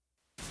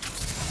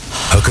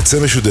הקצה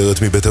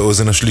משודרת מבית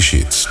האוזן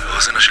השלישית.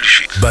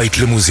 בית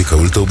למוזיקה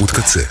ולתרבות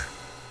קצה.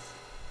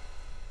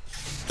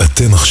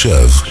 אתם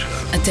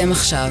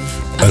עכשיו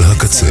על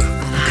הקצה.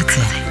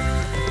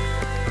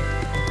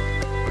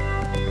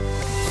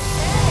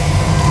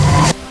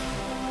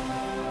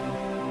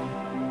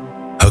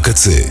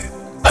 הקצה,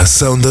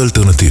 הסאונד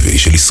האלטרנטיבי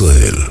של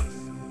ישראל.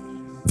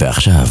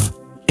 ועכשיו,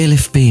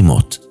 1000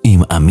 פעימות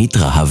עם עמית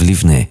רהב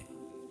לבנה.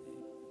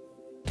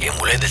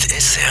 יומולדת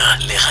 10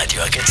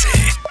 לרדיו הקצה.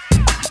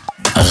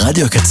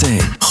 רדיו הקצה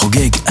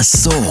חוגג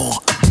עשור.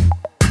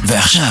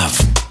 ועכשיו,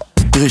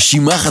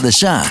 רשימה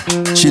חדשה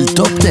של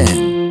טופ 10.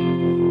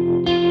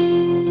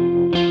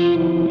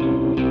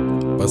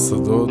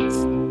 בשדות,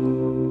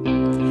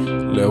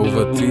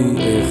 לאהובתי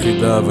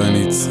היחידה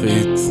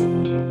והנצחית,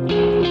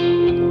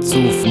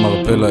 צוף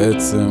מרפא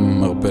לעצם,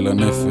 מרפא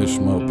לנפש,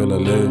 מרפא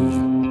ללב,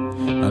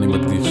 אני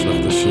מקדיש לך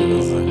את השיר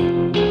הזה.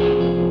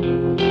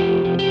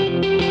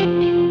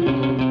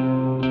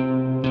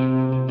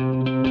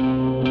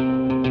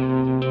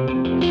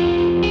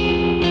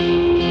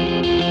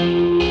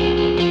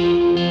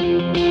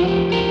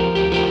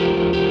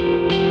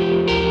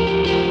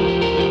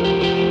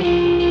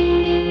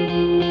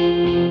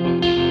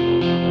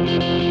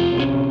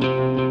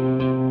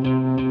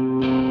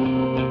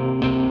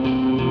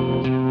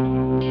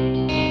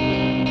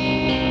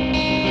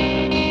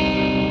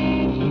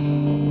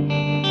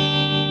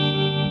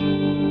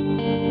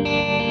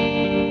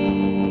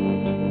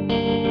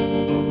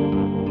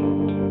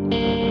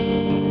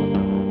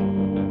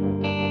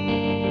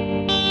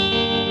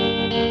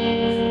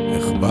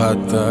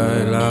 באת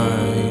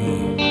אליי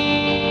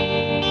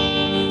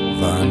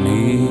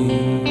ואני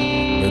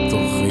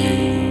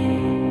בתוכי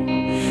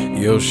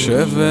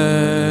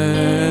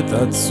יושבת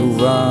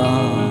עצובה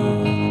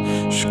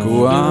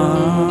שקועה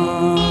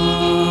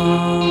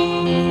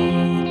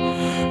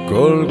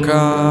כל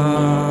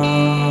כך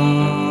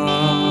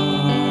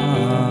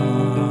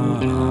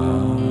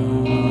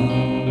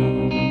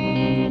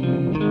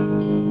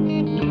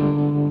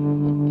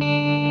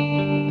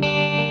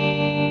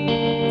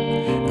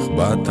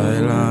באת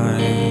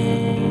אליי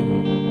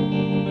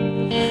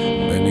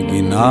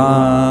בנגינה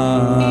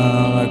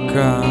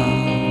רכה,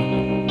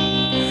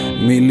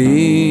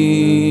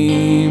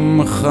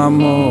 מילים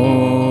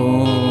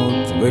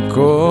חמות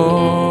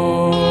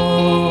בקול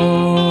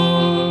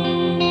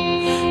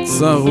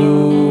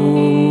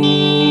צרוד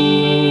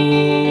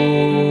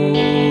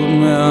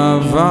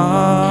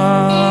מאהבה,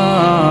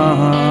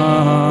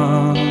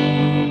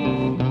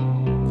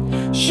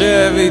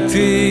 שב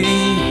איתי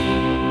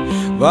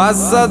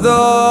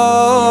בשדות,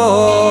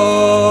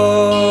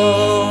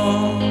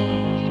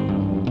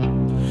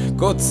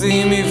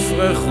 קוצים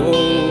יפרחו,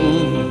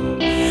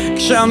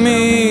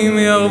 גשמים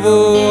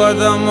ירבו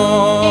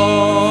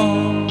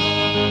אדמות.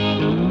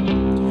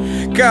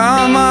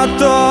 כמה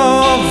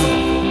טוב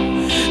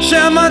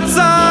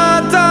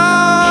שמצאת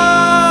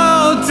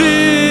אותי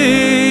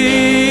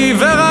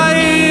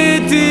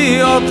וראיתי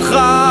אותך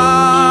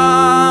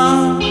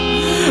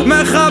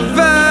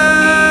מחפש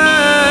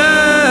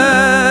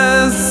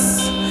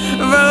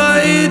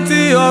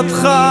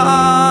אותך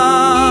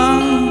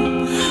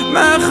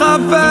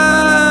מחפש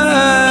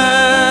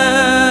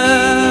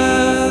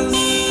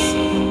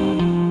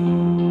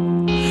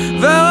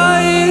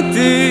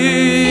וראיתי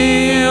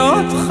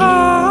אותך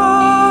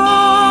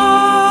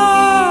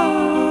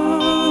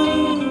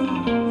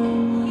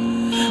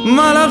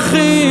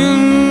מלאכים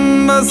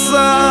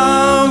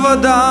בשר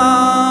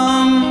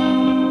ודם,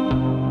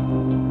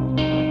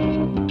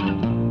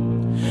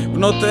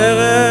 בנות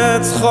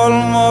ארץ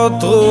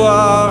חולמות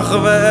רוח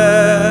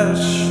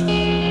ואש,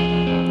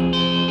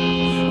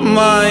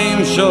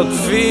 מים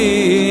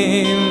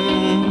שוטפים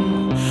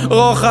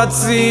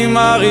רוחצים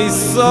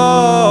הריסות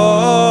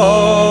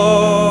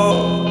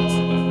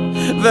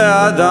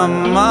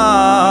ואדמה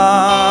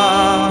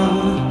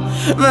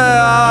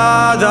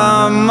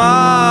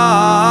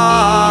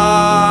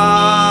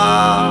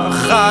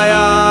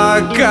חיה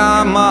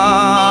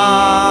קמה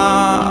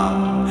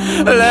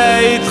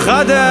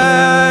להתחדש,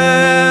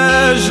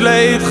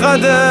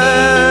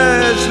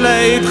 להתחדש,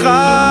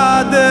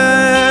 להתחדש.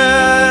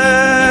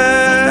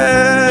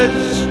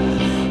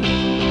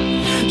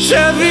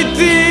 שב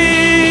איתי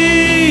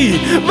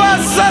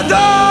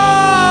בשדות,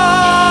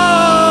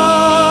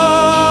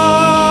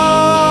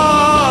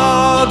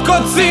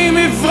 קוצים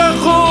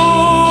יפרחו,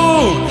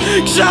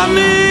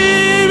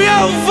 גשמים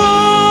ירבו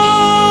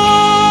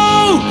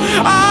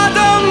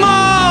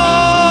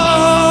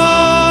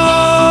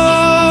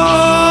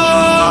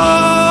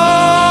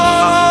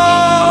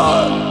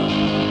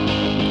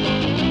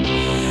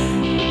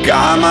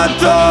כמה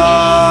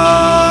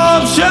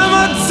טוב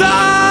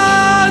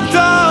שמצאת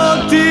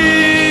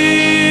אותי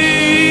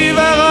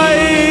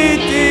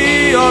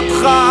וראיתי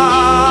אותך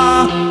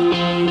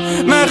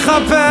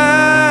מחפש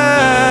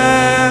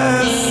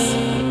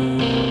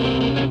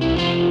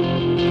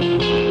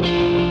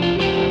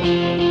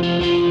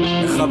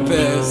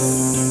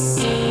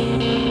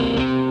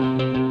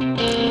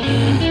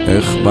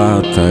איך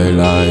באת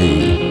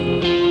אליי,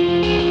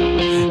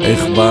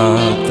 איך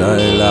באת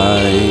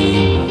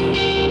אליי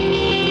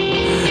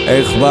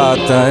איך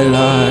באת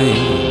אליי,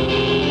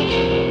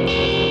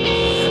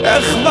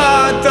 איך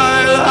באת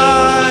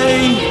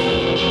אליי,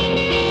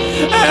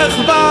 איך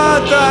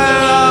באת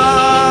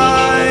אליי,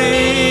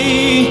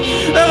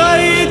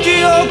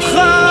 ראיתי אותך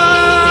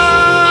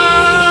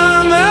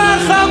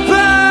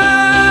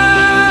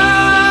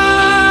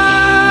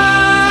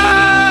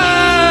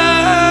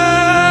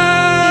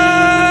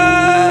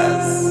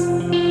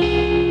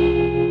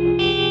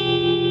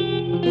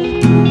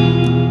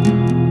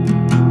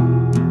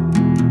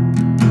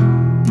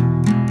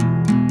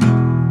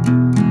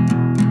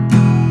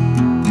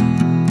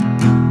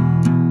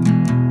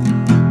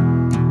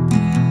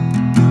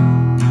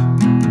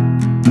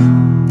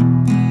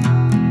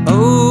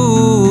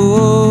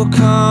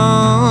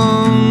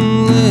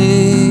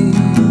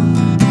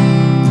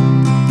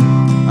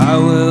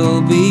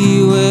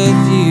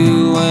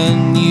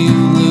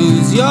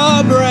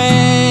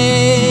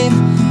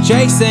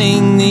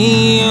chasing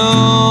the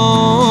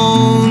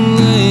only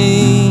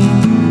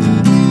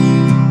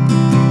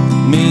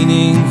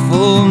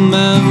meaningful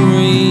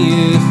memory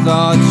you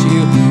thought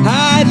you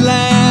had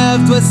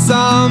left with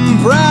some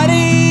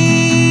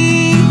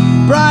pretty,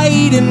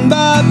 bright and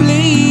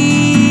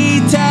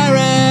bubbly,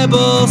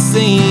 terrible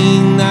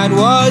scene that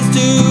was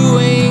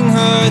doing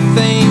her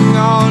thing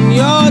on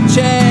your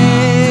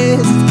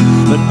chest.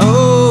 But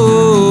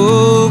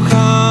oh,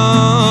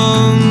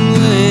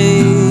 calmly,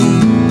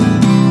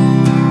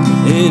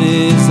 it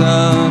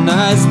isn't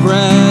as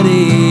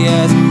pretty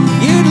as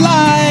you'd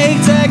like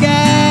to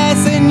guess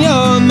in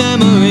your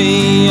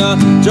memory. You're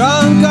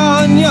drunk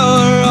on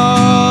your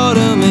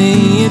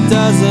automy. It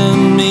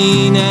doesn't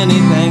mean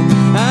anything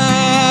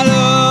at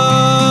all.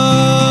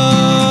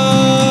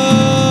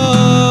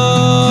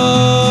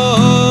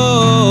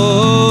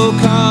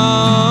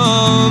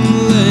 Calmly,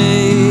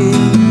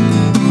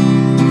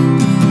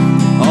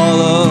 all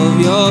of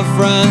your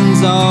friends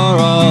are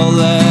all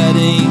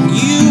letting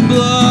you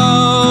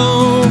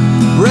blow,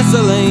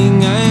 bristling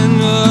and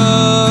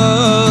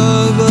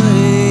ugly,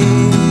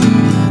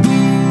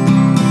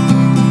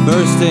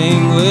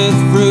 bursting with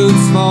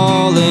fruits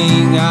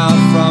falling out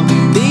from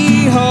the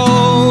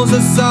holes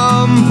of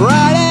some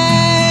bright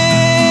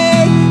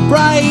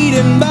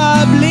and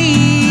bubbly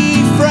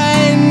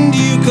friend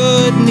you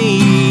could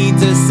need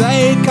to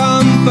say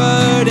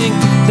comforting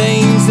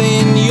things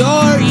in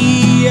your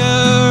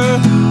ear.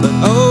 But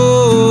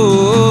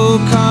oh,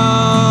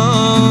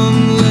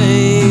 calmly,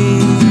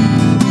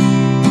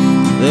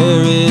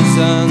 there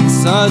isn't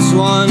such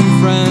one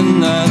friend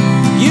that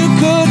you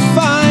could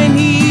find.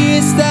 He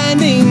is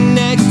standing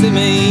next to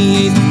me.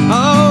 He's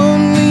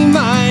only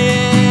my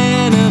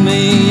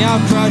enemy.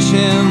 I'll crush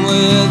him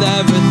with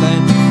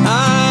everything I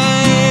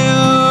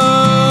own.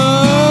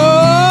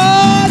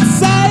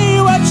 Say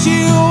what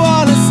you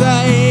wanna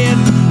say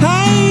and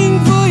hang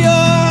for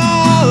your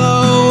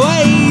hollow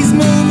ways,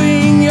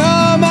 moving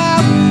your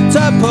mouth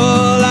to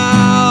pull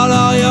out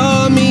all your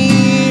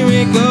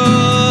miracle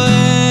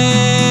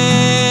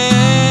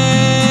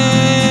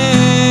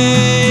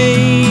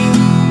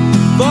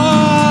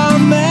for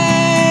me.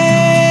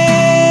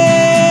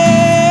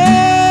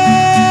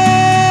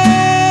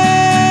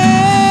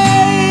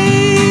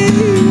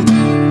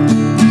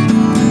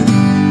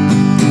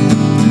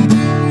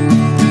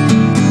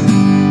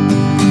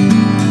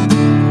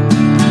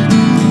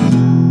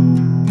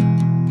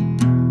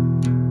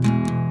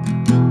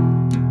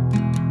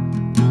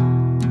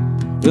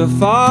 Your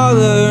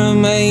father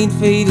made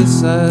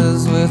fetuses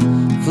with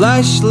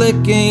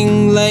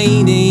flesh-licking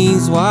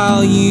ladies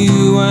while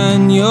you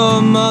and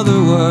your mother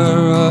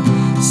were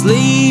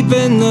asleep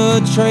in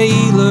the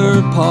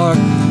trailer park.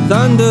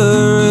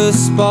 Thunderous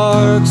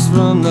sparks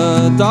from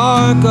the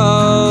dark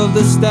of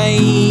the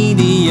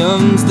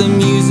stadiums, the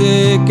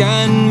music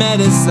and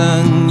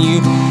medicine you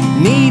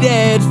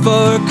needed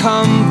for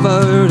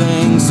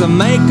comforting. So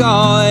make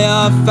all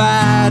your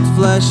fat,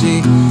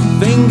 fleshy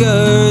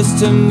fingers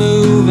to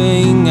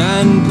moving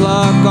and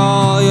pluck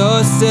all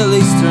your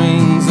silly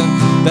strings and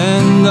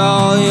bend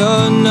all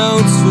your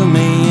notes for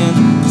me. And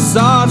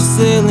soft,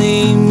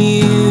 silly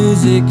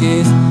music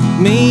is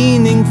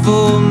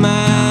meaningful,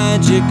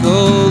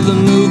 magical. The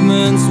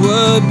movements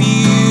were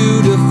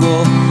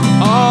beautiful,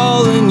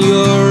 all in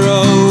your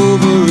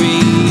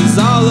ovaries,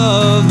 all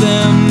of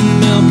them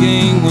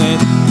milking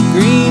with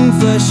green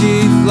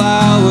fleshy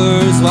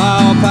flowers,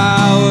 while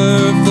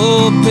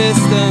powerful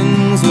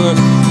pistons were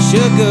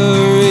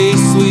sugary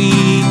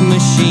sweet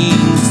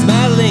machines,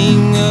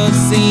 smelling of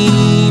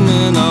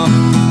semen. All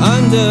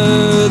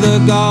under the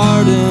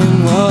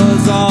garden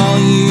was all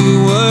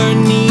you were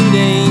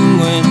needing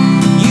when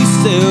you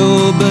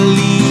still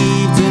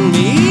believed in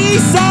me.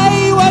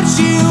 Say what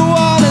you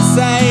wanna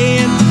say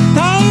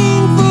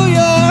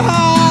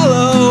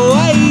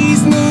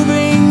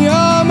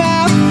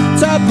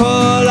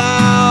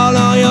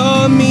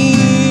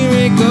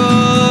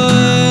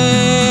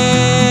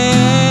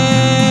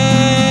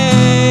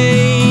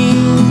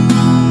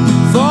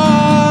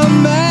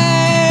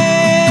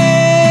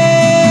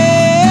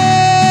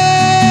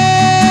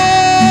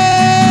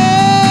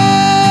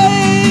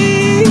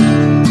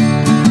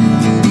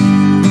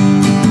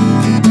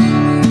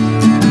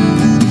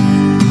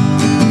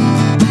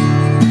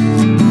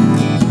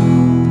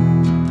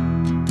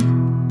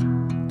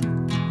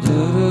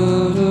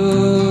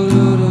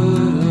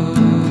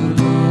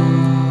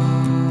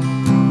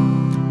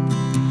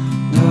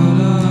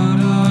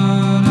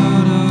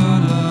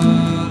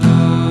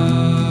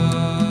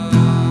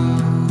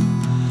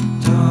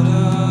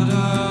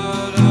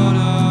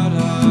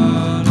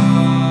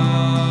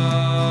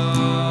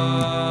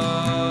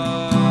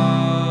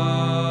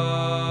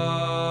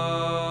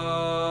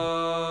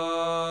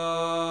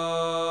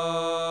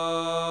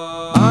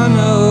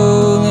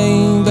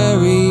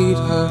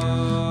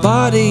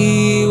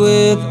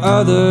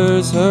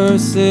brothers, her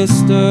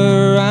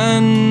sister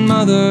and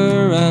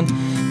mother, and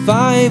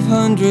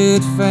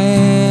 500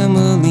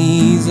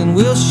 families. And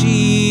will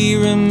she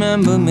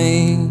remember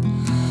me?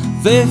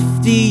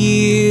 50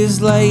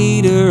 years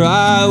later,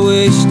 I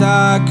wished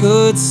I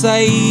could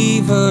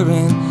save her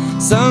in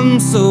some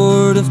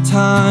sort of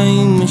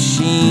time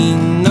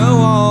machine. Know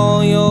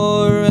all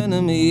your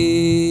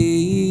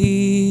enemies.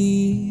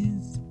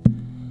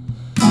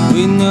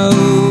 We know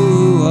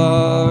who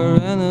our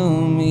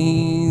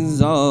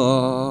enemies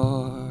are.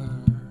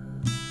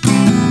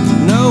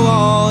 Know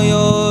all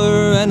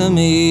your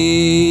enemies.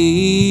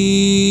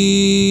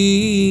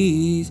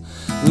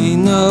 We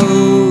know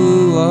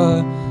who our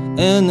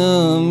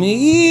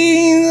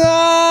enemies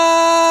are.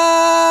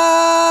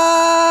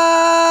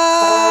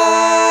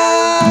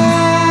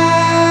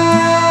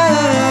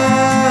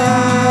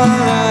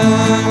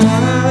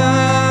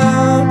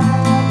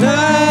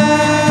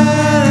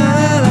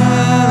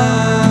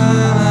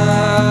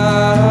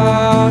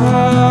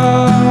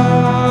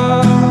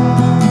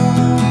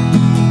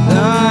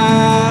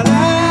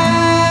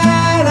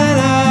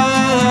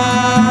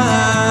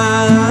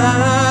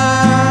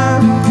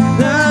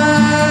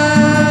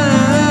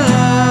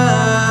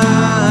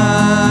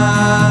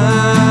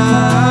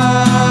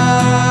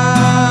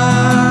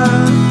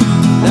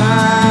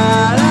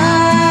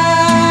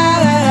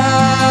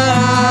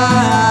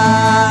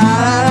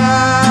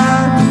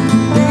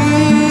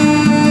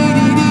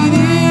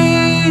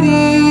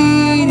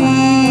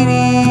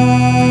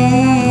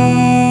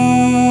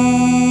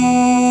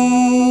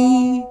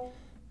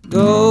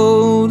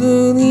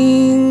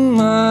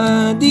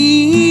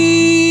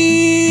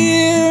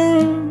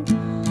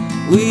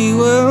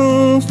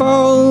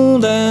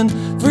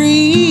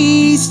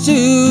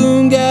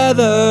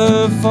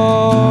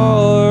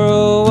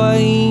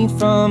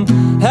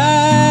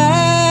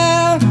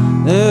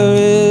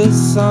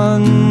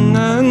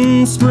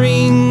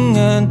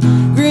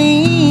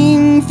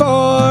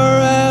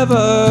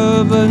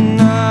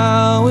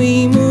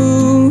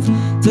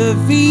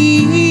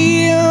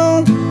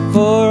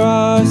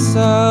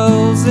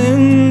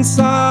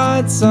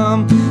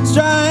 Some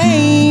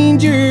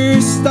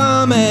stranger's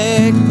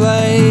stomach,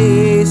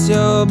 place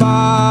your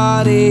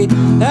body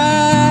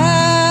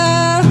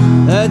there.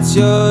 Let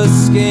your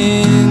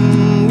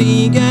skin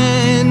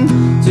begin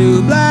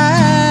to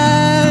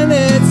blend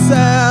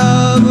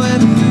itself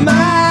with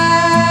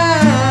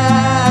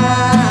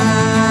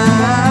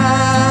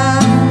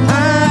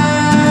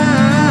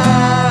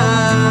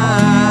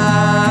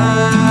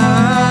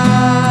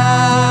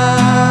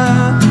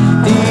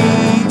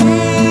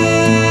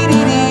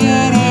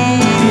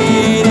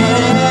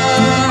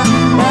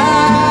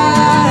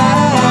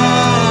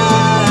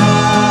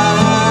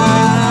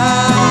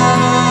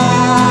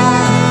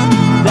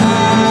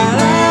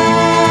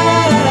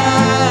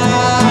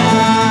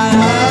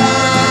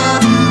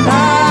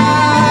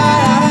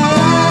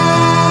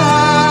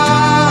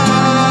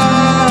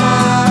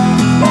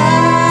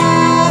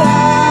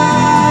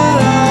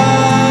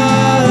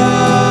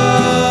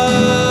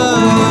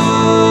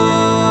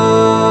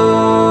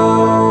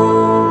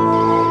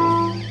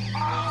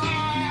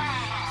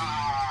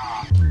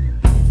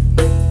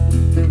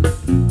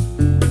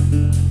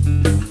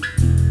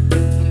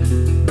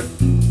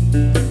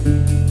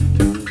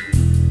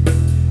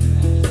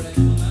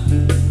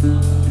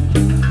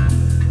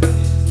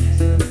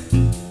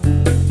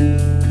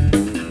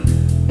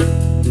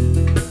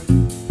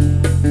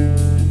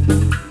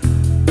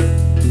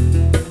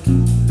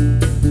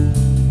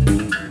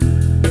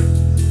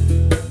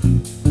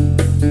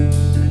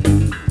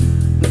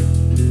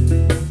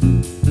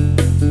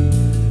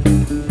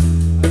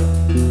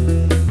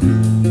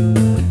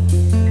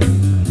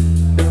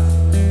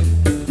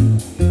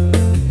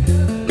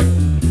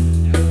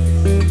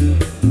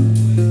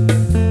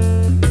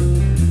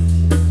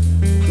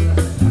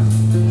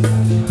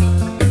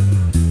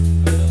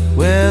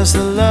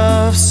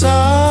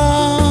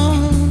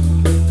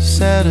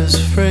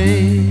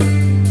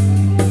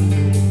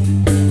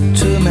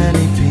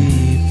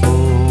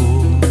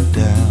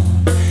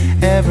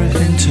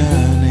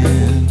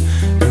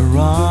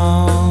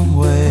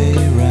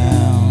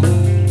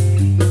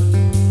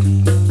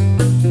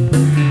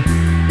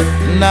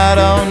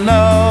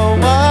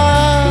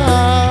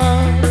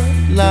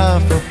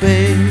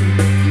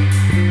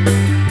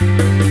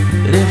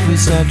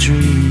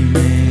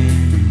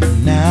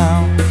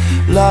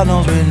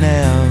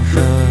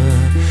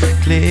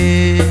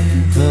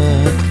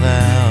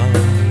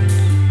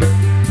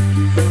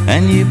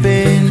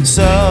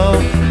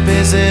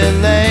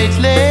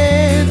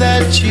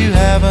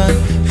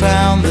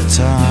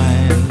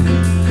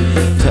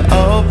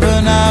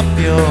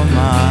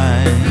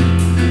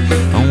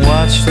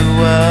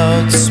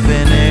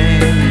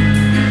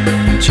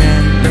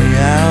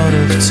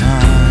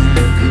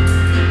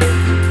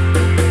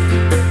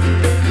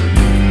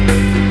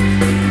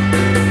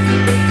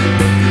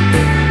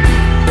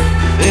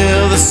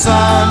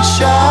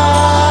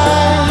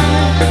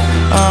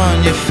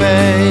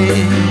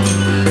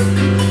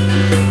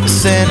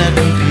in a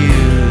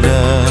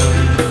computer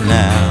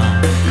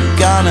now,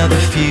 gone are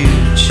the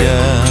future.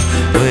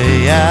 picture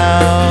way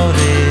out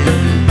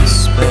in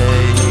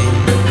space.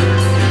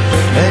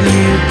 And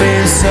you've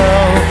been so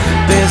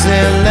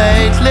busy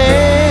lately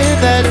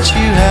that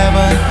you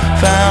haven't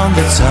found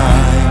the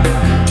time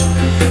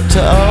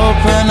to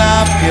open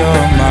up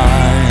your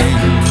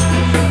mind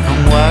and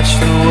watch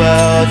the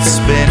world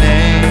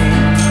spinning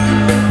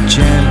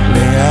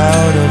gently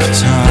out of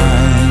time.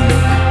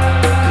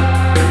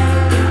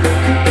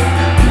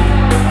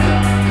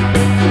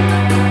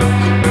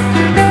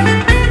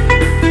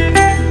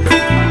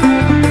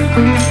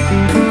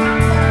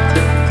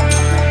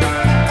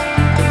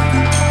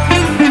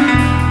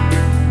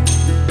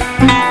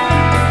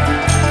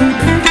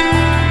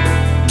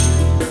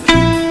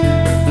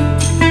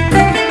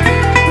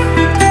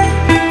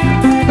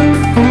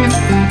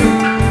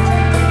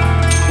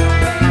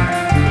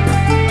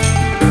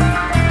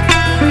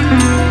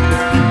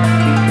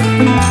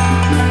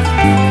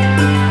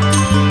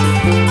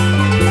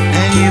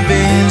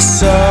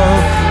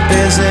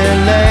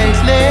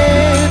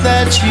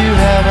 You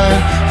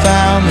haven't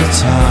found the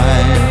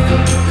time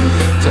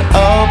to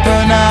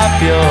open up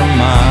your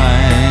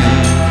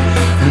mind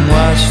and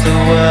watch the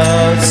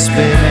world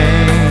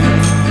spinning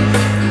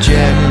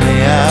gently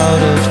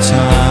out of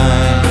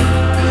time.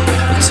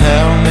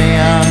 Tell me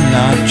I'm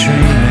not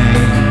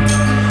dreaming,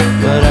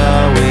 but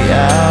are we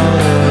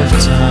out of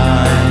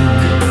time?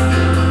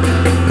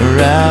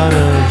 We're out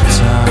of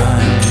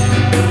time,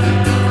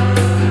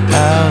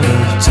 out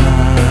of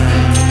time,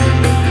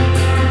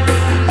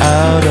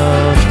 out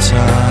of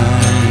time,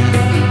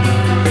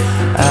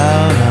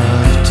 out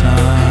of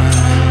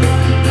time,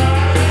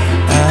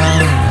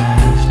 out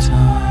of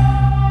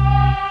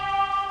time.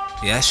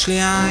 יש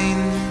לי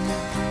עין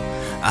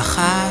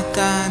אחת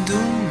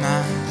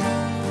אדומה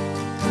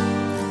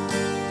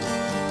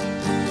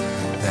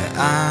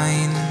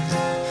ועין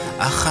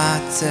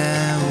אחת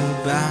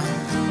צהובה,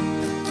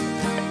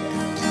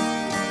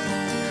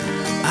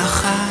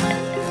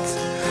 אחת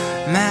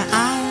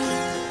מעל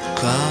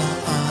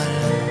כל,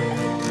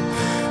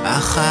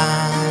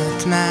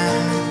 אחת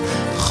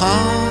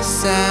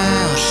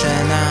מחוסר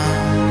שינה,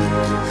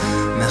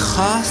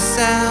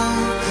 מחוסר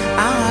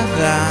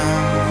אהבה.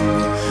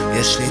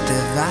 יש לי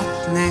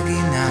תיבת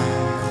נגינה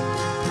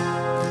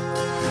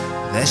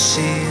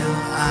ושיר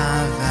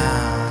אהבה.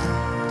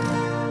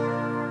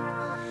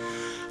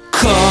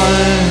 כל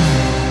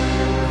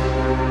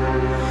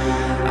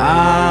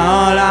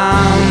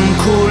העולם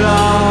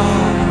כולו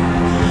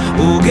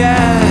הוא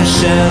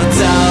גשר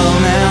צר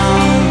מאוד,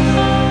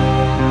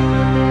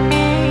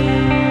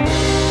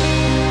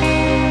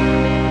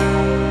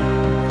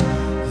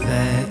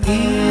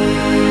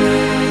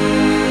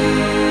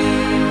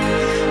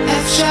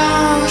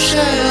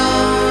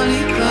 שלא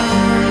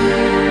ליפול,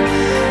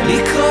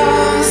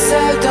 לקרוס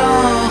אל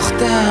תוך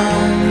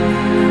תהום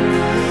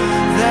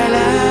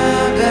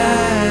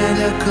ולאבד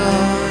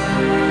הכל.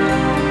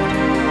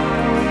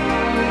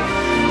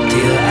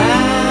 תראה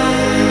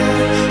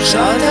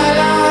שעות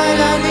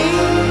הלילה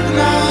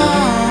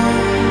נגמרות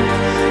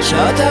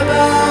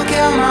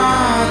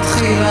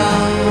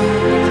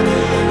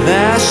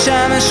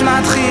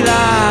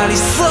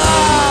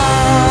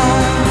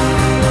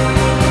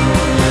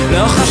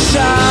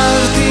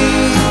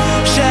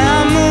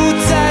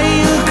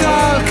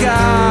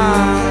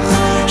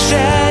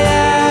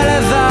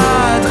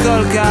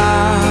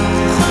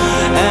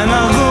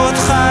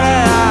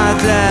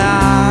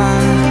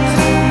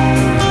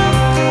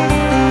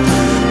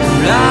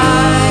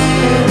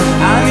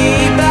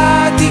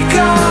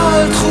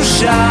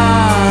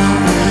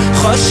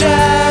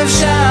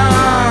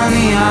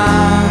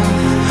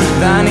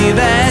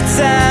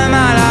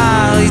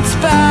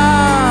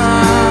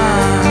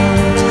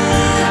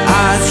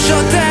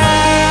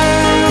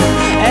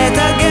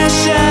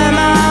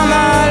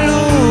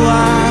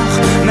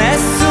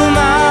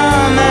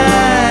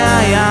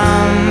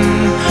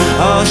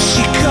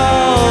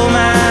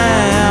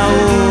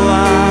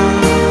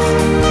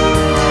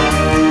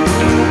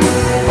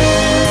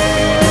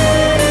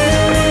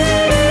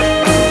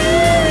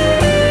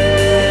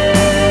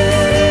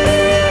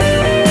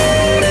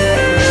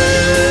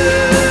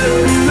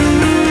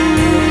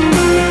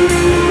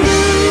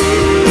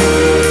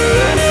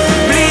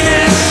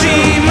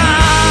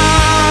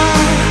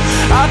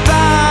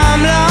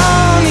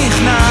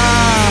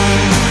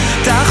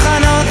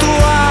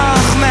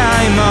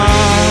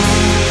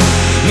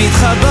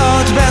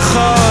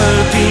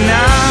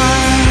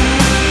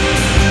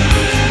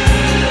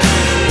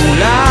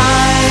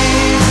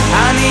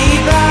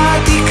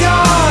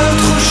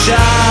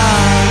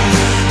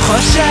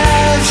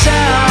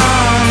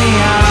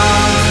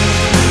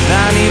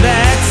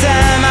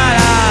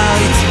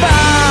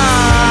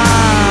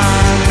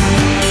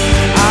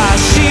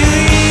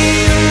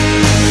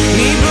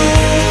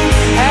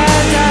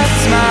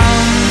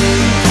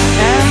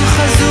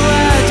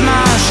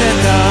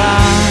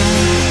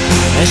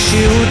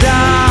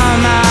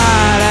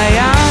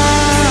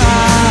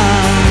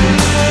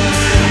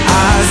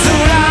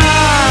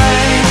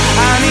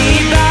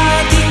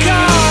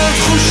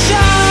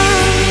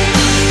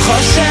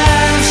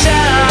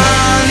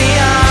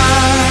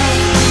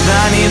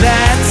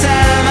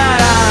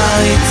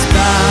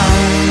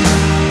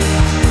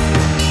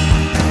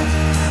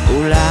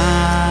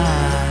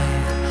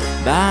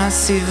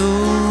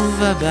בסיבוב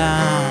הבא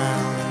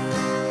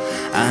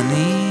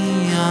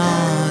אני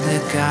עוד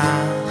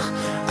אקח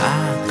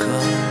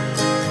הכל.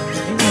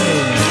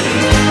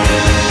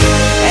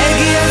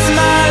 הגיע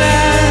הזמן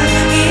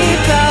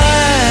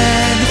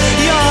להיפרד,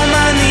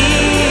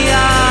 יומני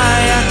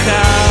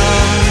היקר,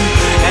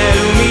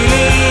 אלו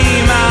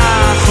מילים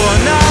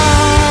האחרונות,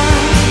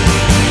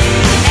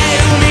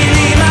 אלו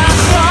מילים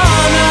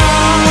האחרונות,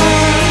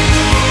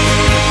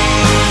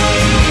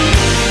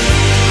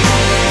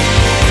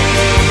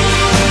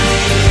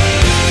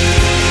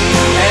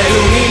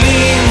 אלו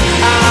מילים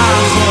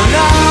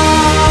האחרונות.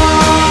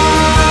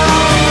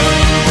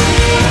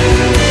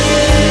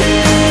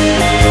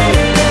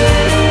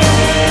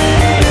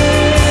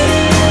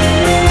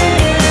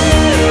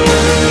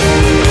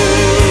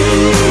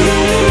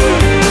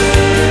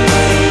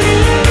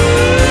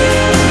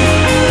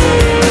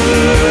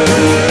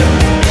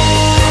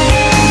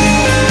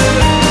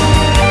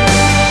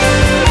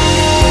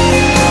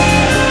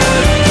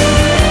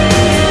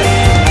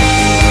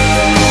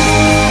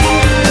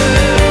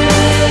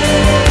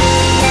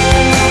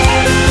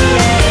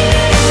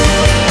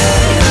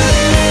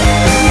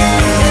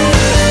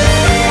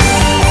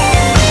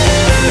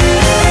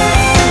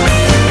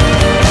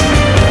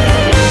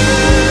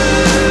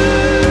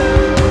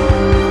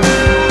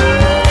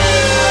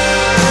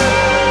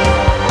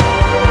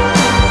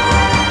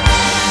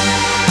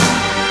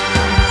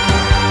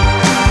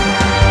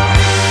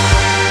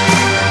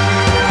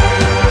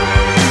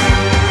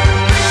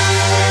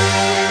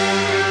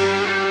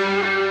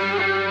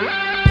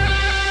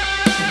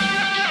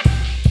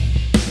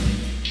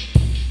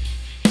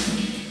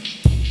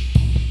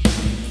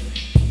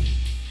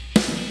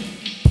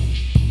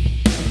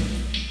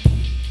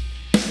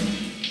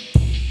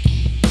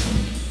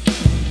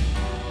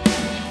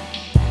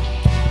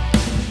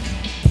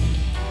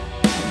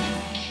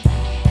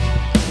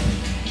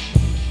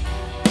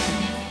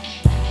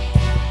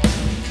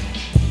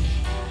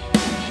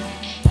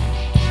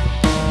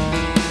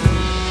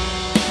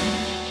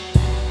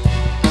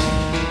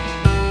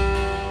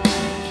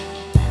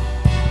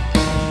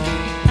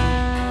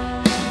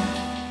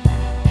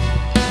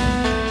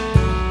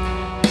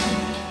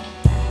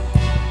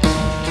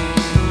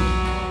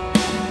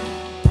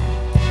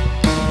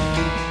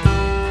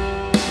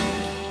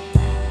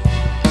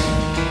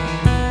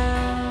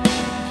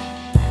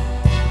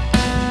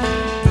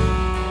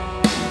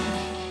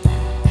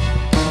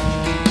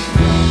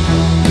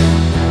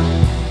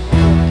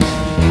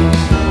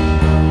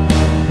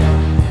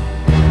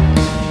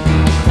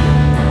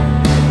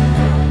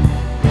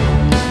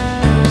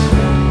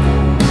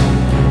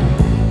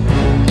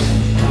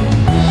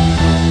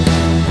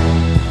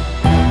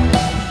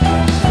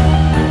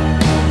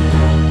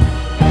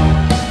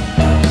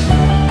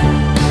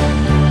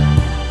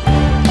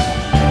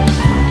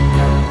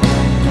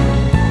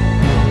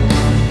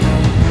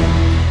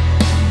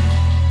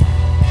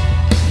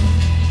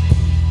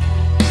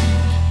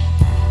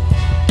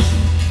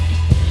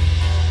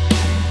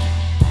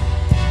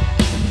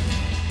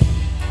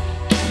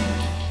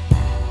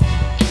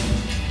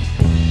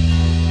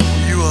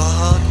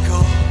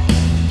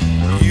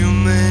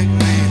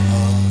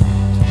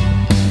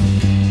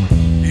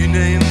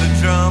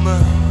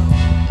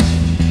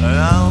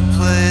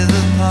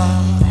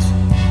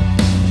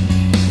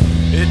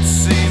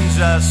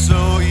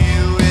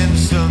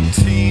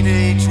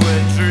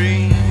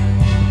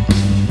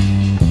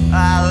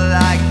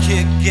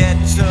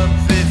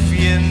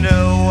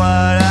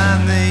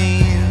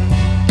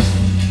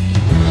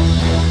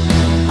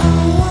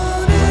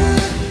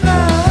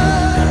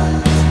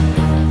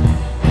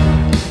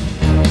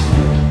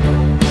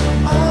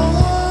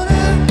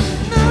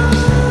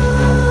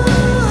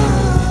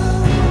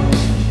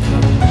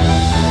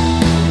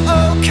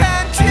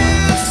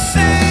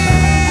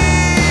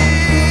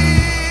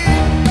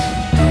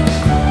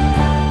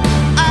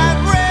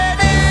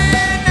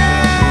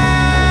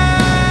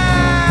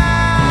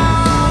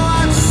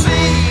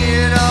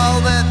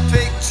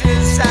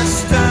 Just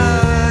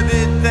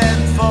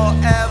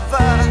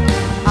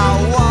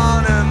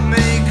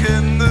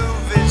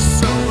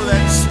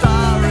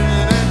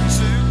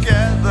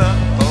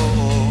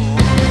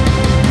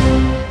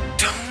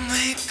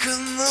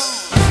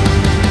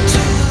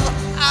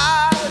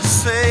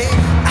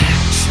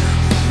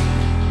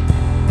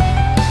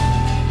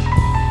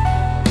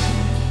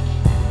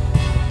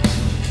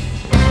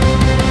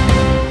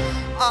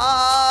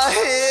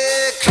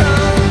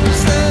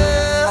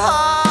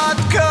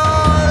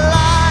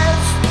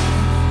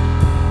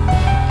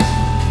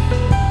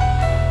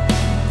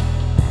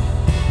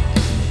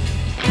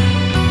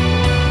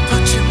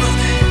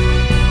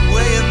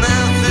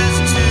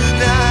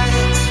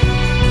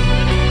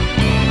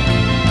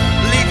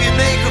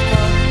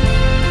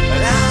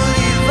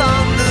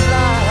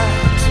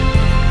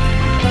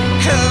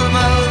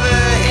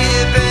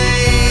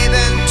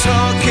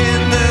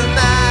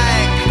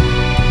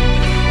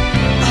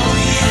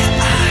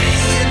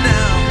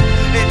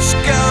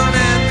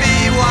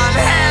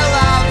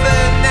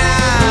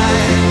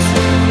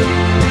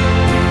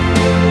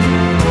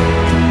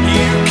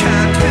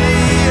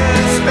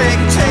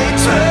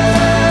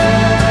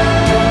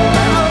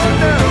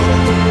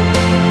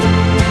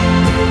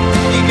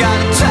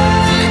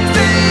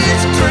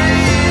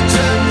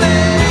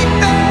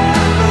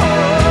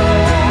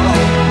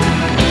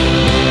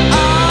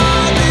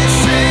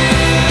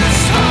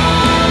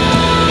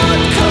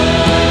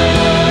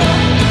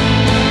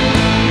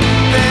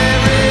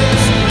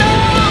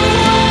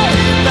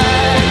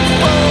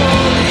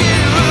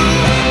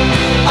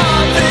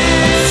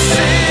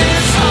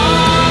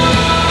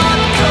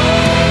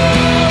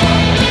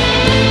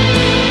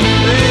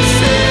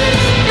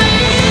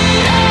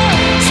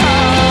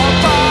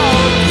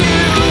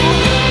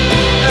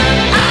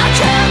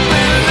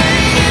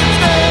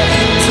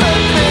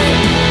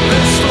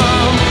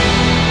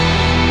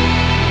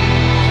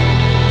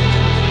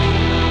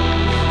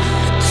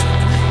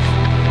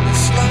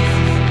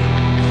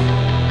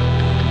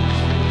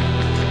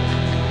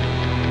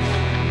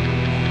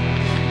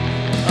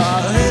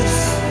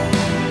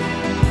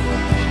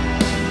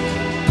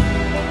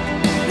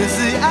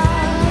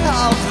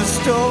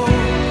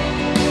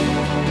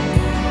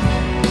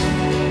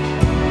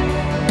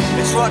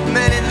what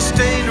men in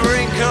stained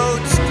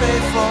raincoats pay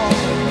for.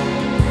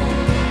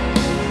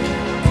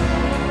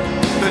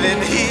 But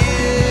in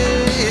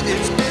here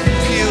it's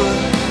pure,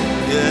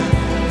 yeah.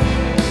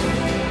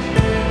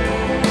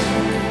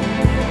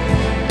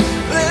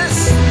 This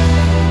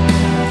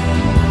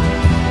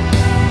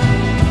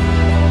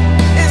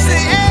is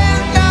the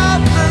end of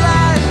the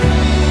line.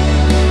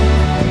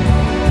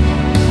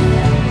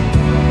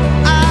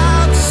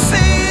 I'm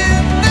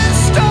seeing this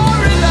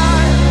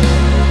storyline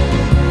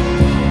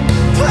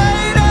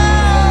played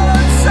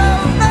out so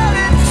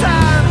many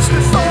times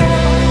before.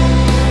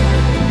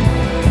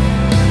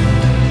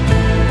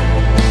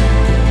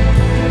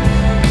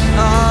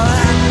 Oh,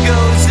 that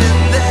goes in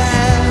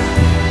there,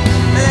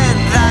 and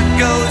that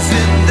goes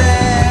in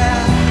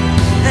there,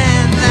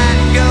 and that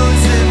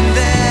goes in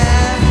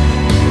there,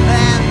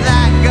 and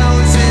that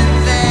goes in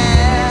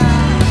there.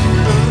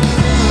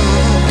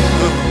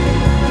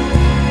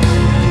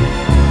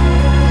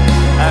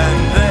 And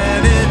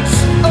then it's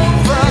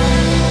over.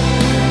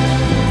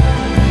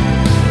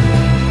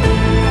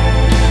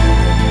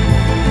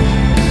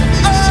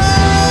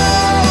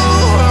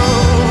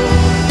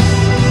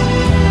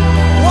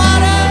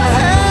 What a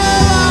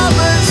hell of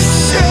a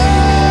show!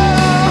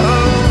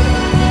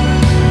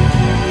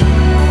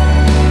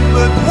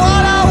 But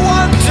what I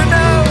want to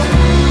know,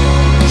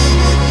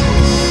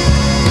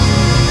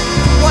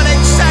 what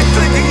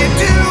exactly do you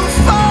do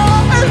for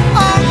an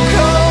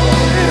encore?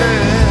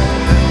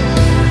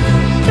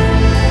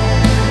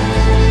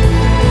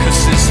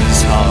 'Cause this is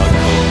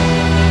hardcore.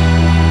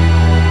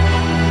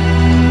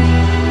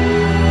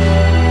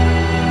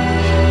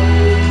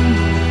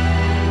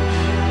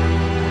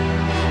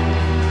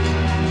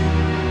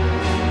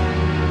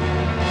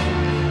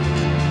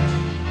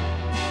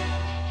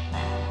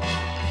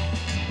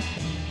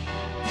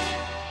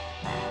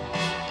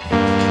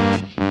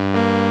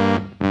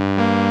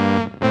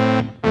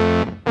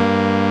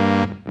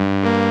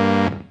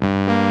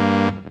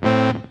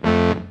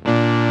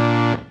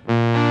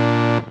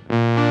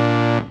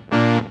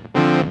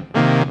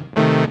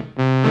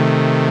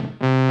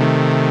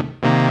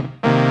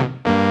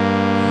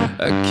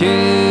 I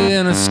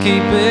can't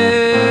escape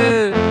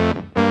it.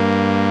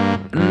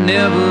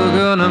 Never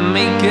gonna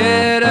make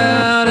it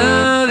out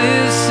of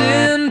this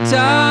in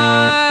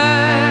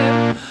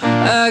time.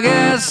 I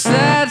guess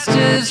that's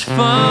just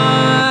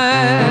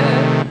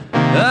fine.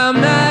 I'm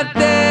not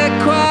that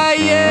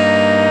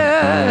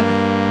quiet.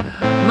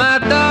 My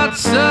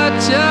thoughts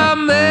such a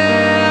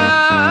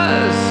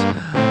mess.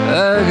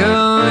 Like a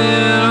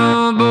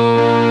little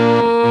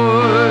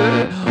boy.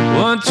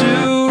 What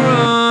you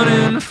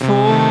running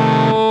for?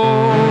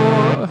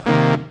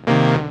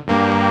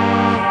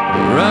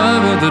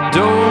 Arrive at the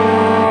door.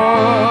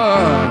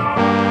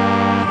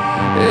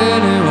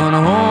 Anyone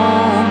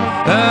home?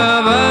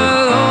 Have I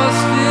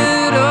lost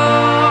it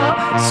all?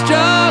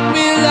 Struck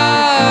me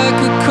like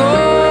a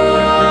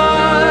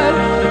chord.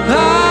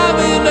 I'm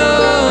an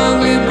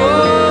ugly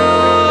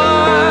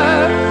boy,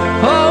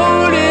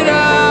 holding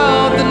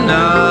out the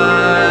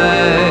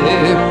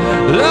knife.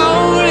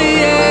 Lonely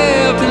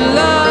after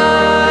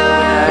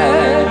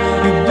life.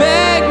 You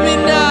beg me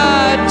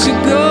not to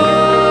go.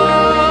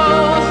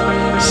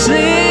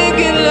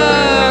 Sinking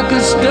like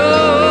a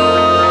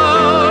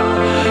stone.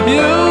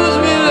 Use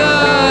me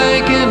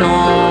like an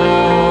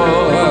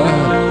oar.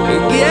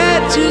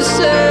 Get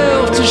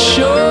yourself to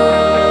shore.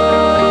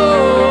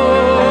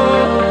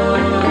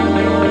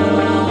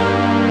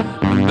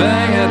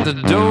 Bang at the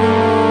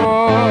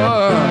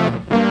door.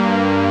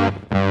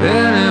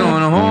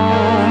 Anyone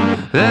home?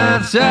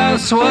 That's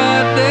just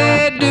what they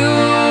do.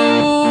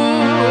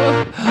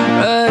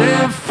 Right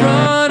in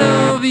front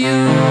of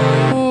you.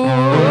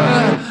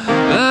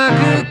 Like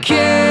a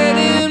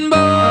cannonball,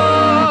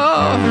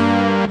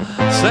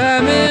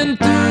 slamming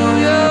through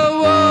your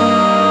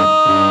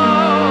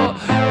wall.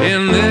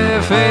 In their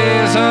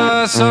face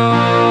I saw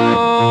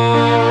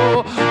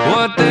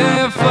what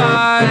they're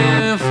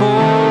fighting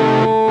for.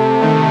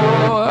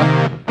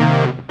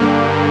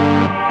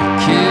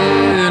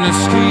 Can't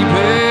escape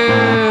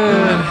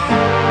it.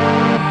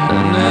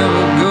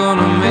 Never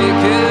gonna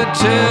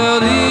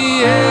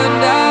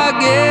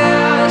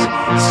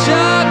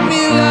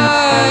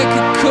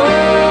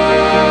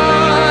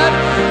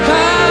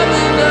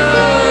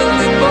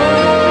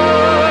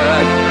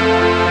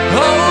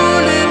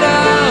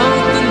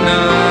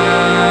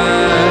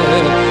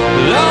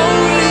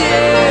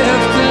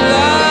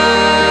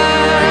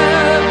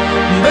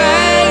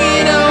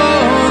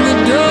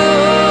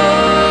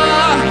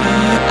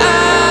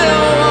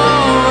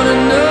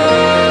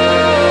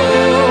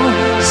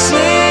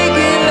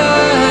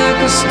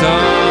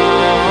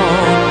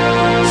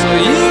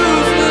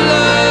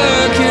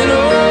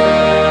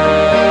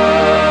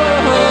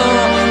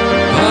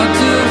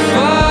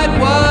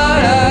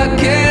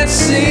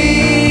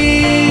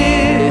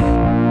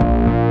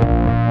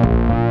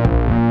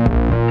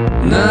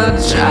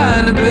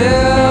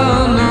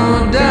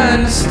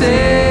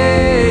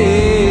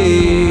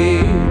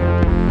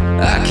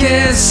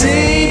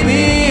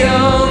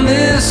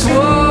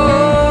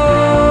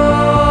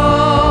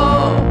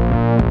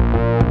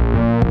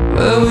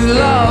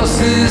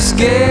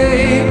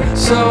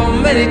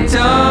many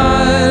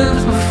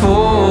times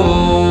before.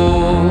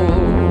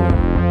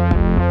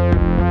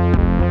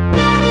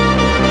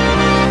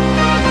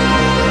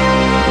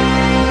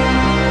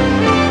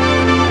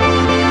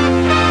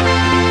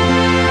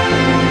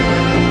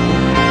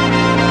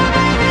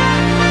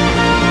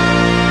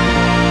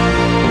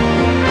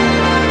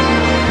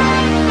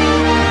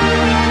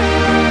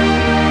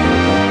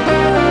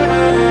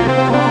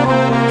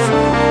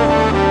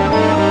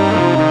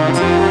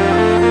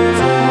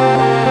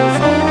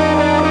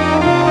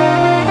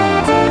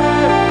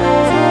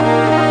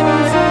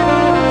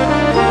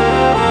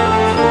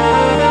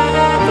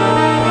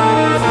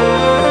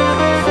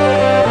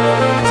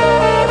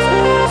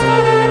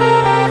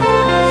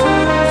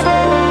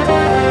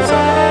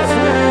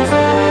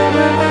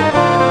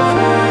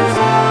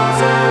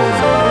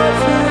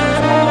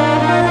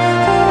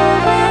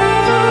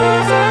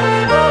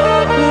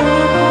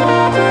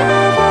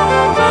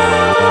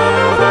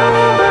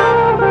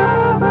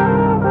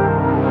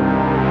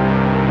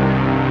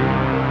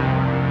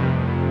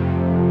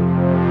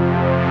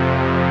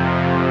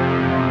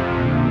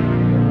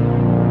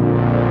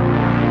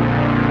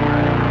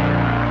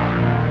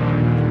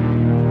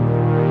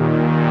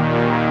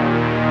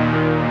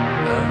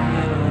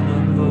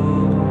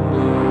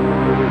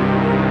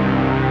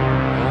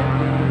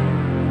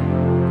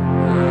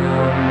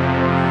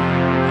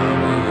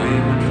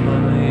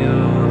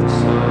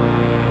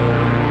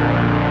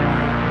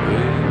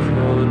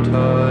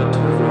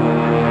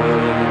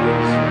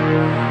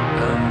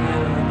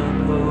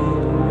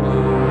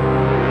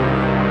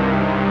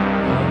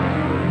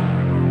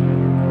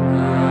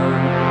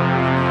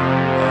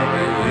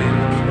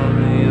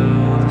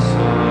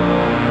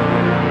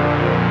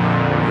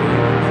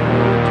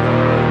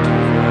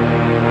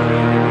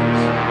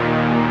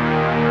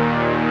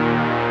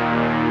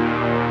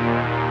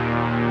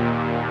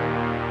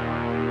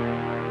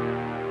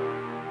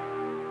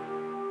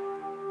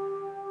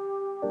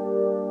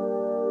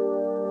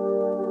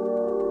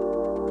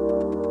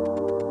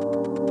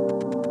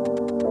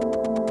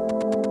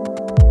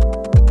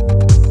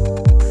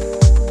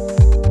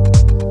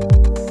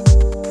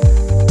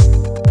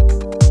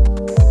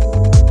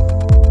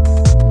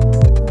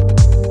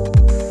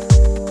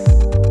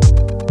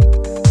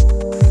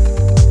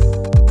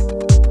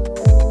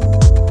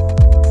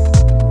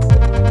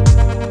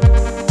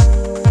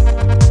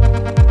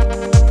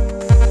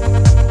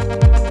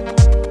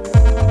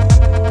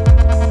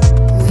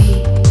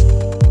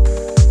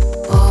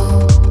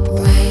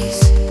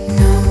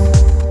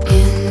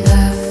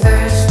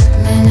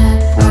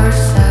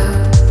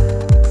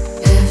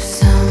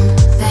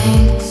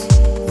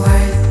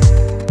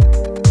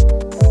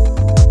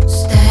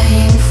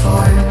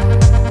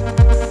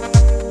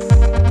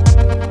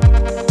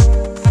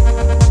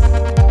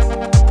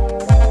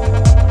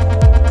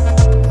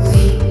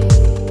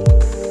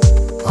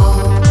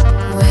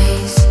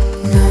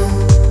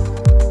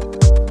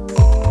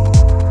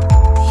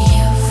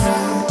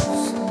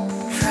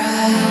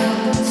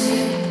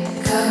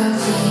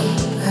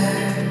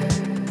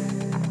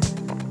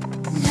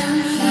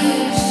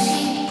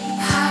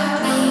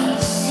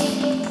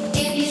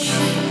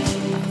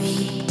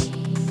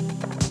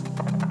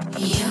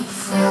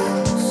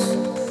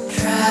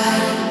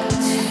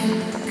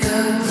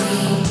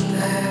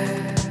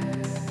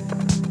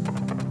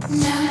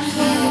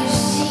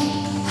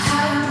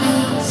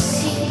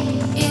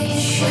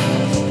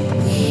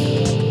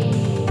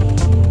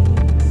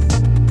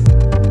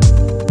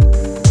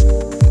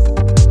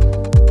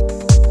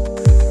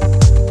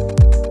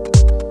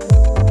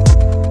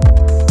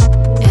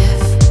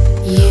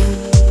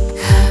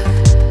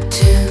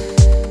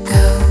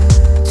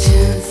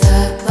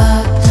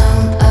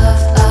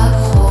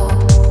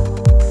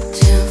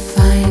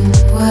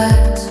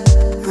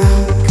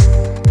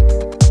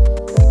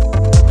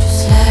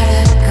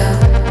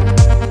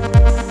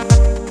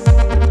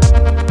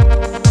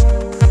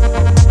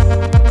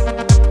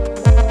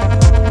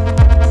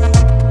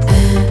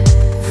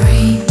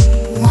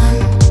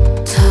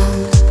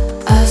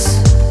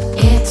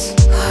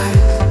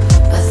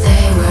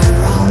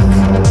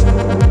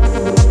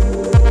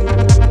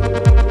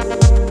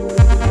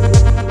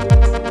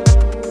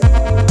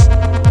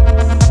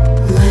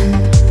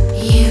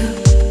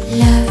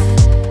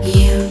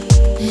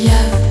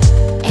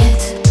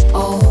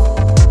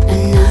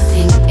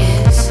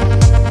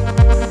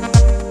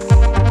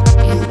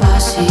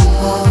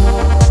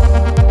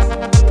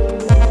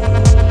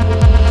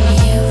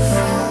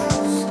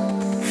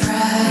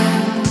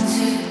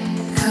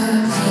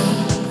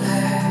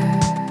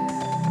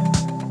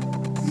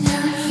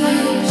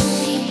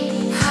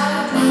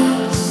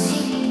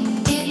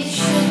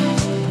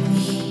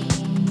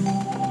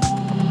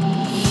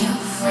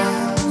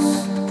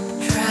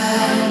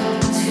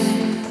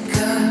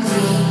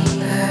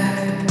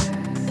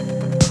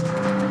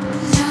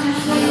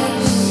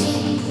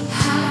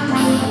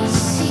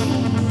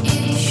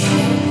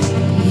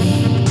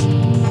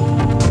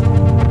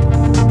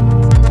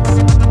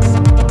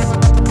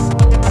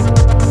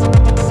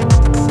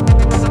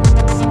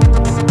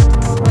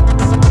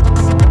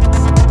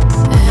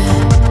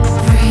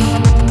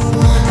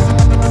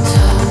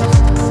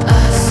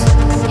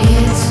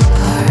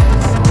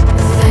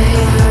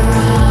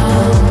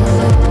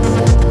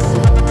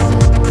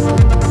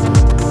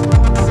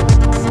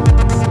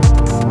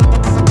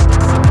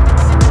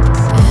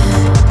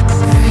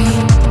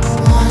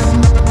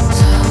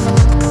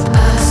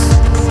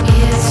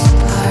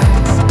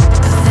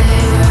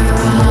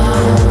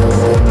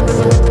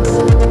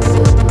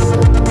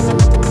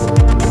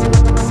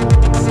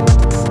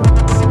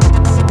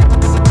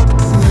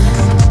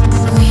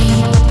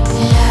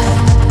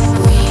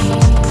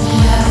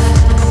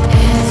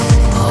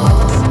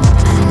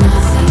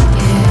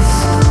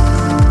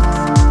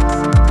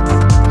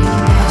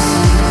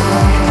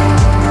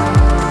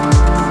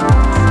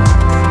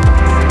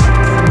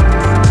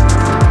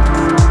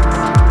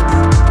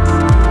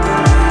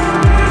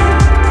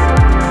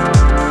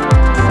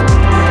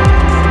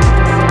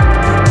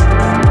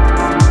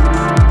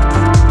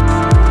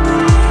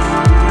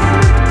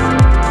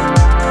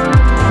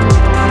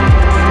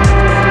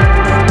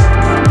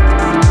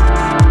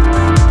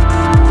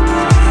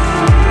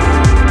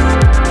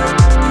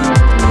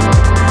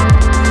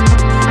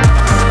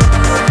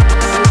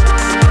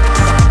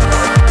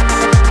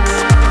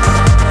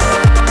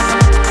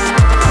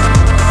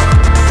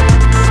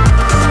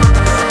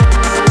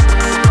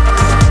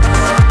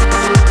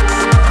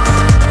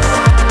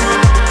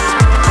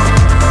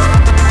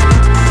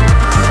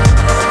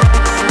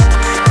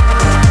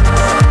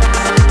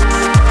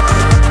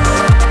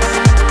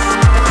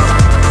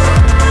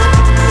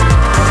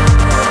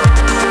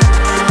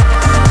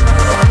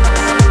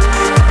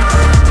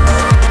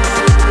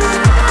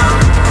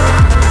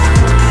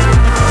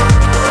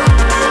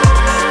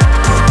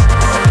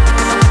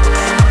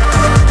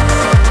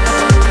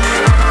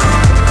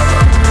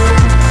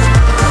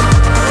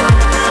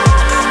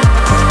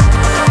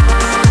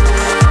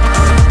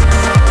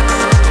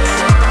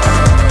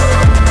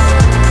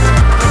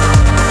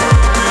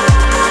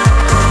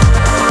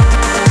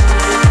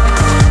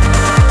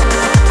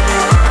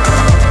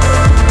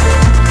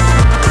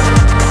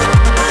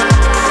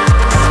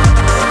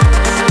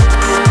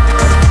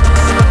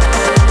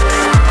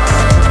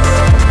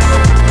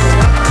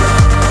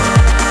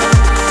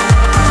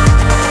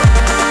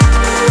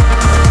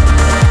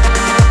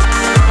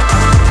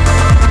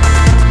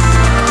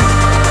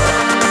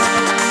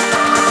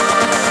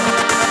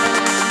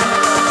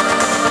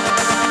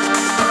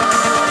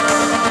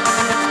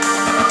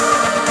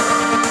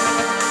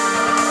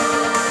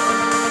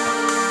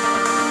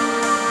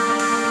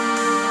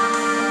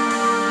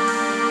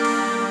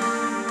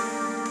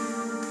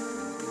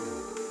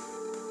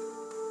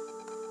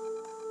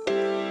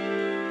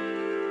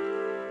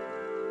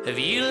 Have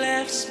you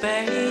left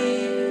space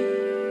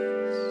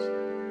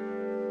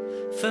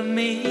for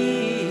me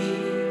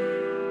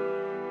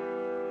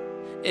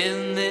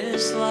in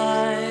this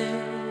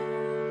life?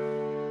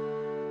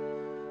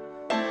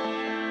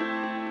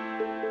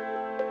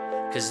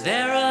 'Cause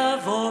there are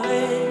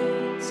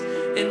voids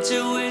into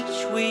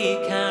which we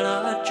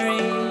cannot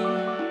dream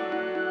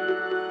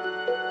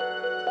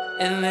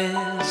in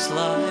this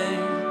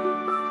life.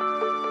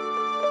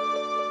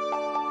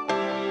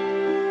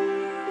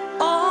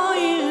 All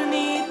you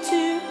need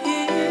to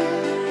hear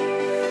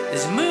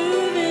is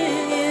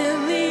moving in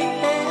the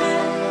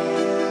air.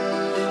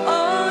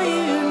 All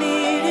you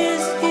need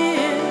is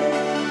here.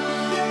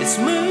 It's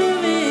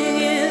moving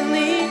in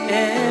the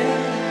air.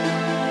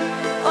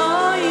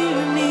 All you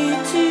need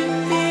to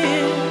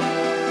hear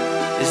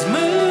is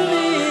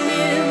moving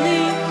in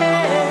the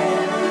air.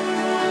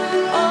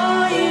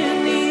 All you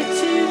need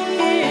to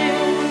hear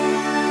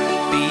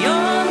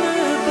beyond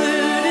the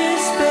blue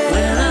despair.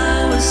 When I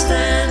was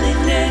standing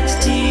next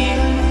to you,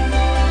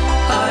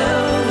 I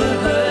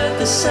overheard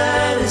the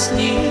saddest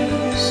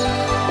news.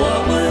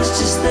 What was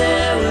just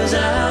there was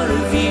out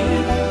of view,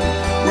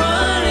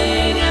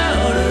 running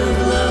out of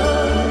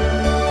love.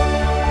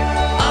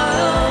 I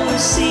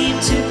always seem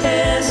to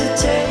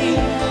hesitate.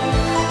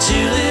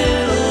 Too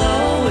little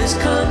always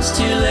comes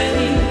too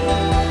late.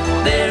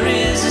 There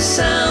is a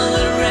sound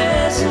that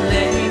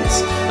resonates,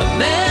 a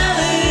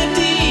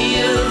melody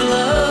of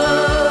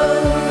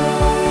love.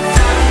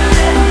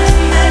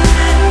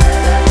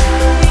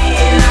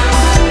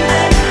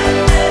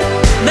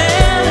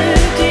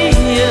 Melody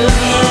of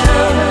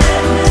love.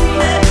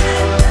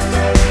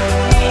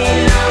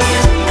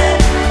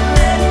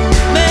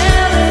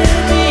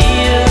 Melody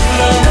of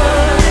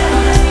love.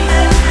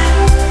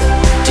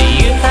 Do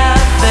you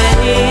have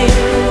faith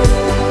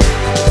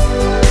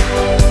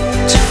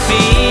to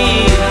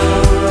feel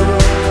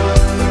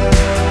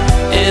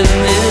in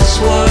this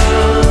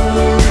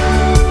world?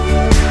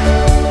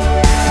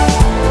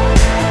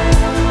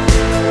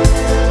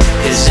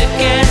 'Cause it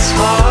gets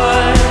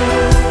hard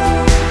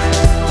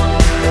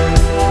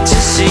to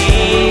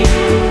see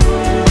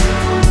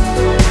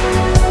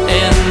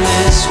in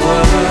this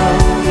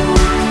world.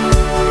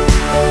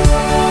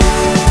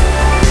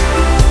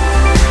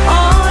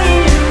 All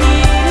you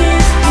need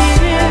is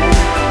here.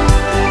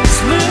 It's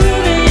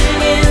moving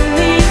in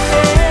the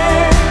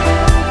air.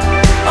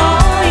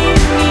 All you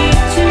need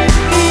to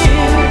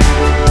hear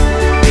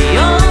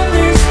beyond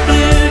this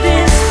blue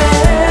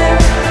despair.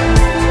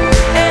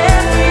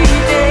 Every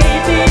day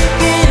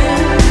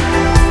begins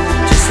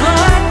just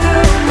like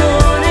a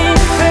morning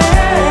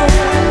prayer.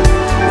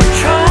 We're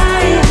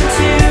trying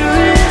to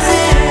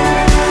resist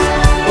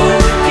what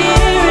we're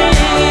hearing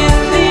in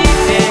the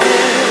air.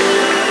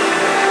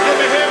 Let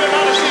me hear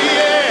everybody say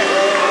yeah.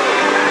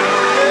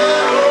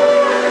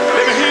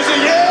 Let me hear you say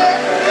yeah.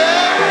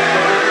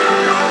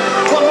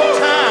 One more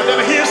time. Let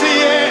me hear you say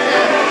yeah.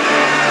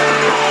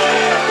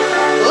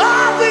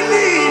 Lord, we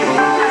need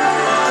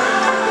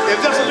if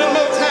just a little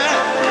more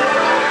time.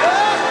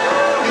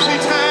 You see,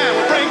 time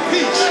will bring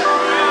peace.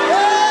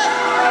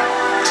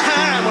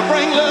 Time will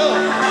bring love.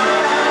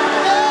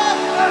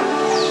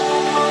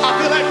 I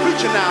feel like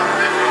preaching now.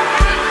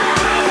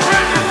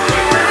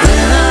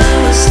 When I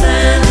was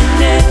standing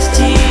next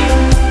to you,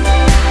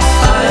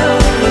 I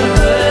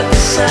overheard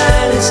the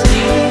saddest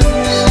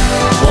news.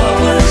 What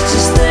was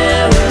just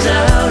there was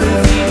out of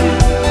view,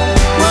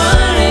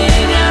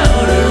 running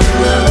out of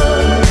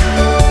love.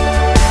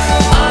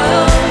 I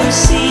always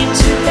seem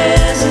to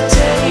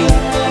hesitate.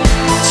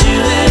 Too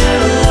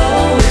little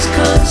always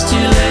comes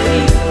too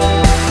late.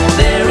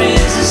 There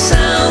is a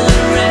sound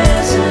that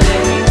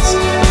resonates,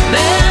 a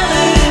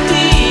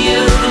melody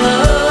of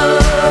love.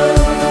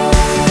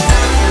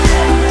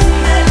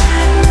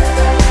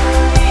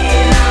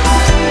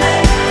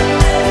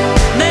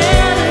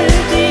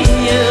 Melody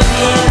of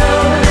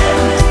love.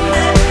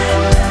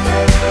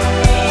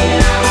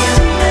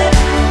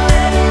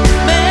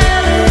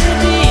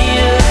 Melody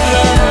of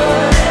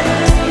love.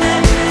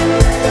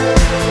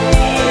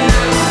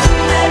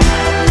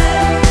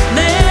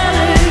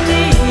 Melody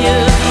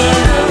of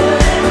love.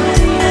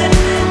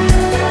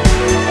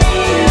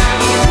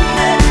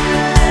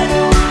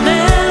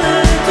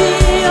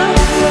 Melody of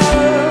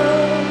love.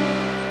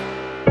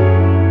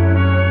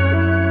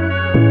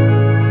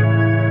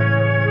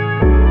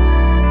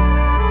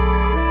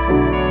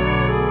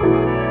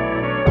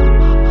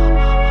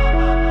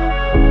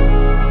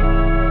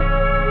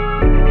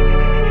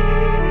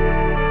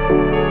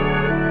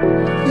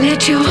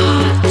 Let your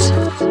heart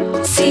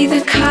see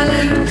the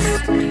colors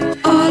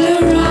all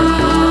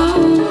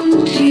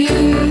around you.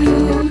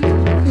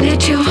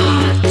 Let your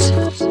heart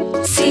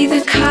see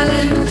the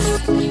colors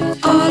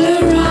all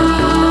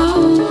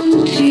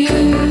around you.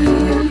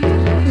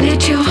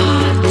 Let your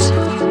heart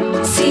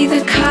see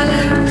the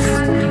colors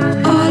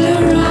all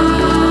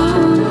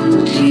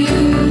around you.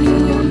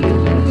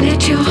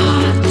 Let your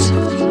heart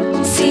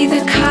see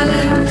the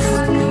colors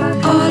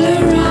all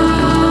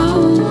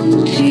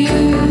around you.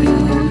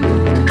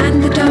 And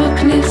the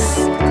darkness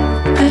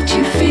that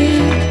you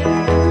fear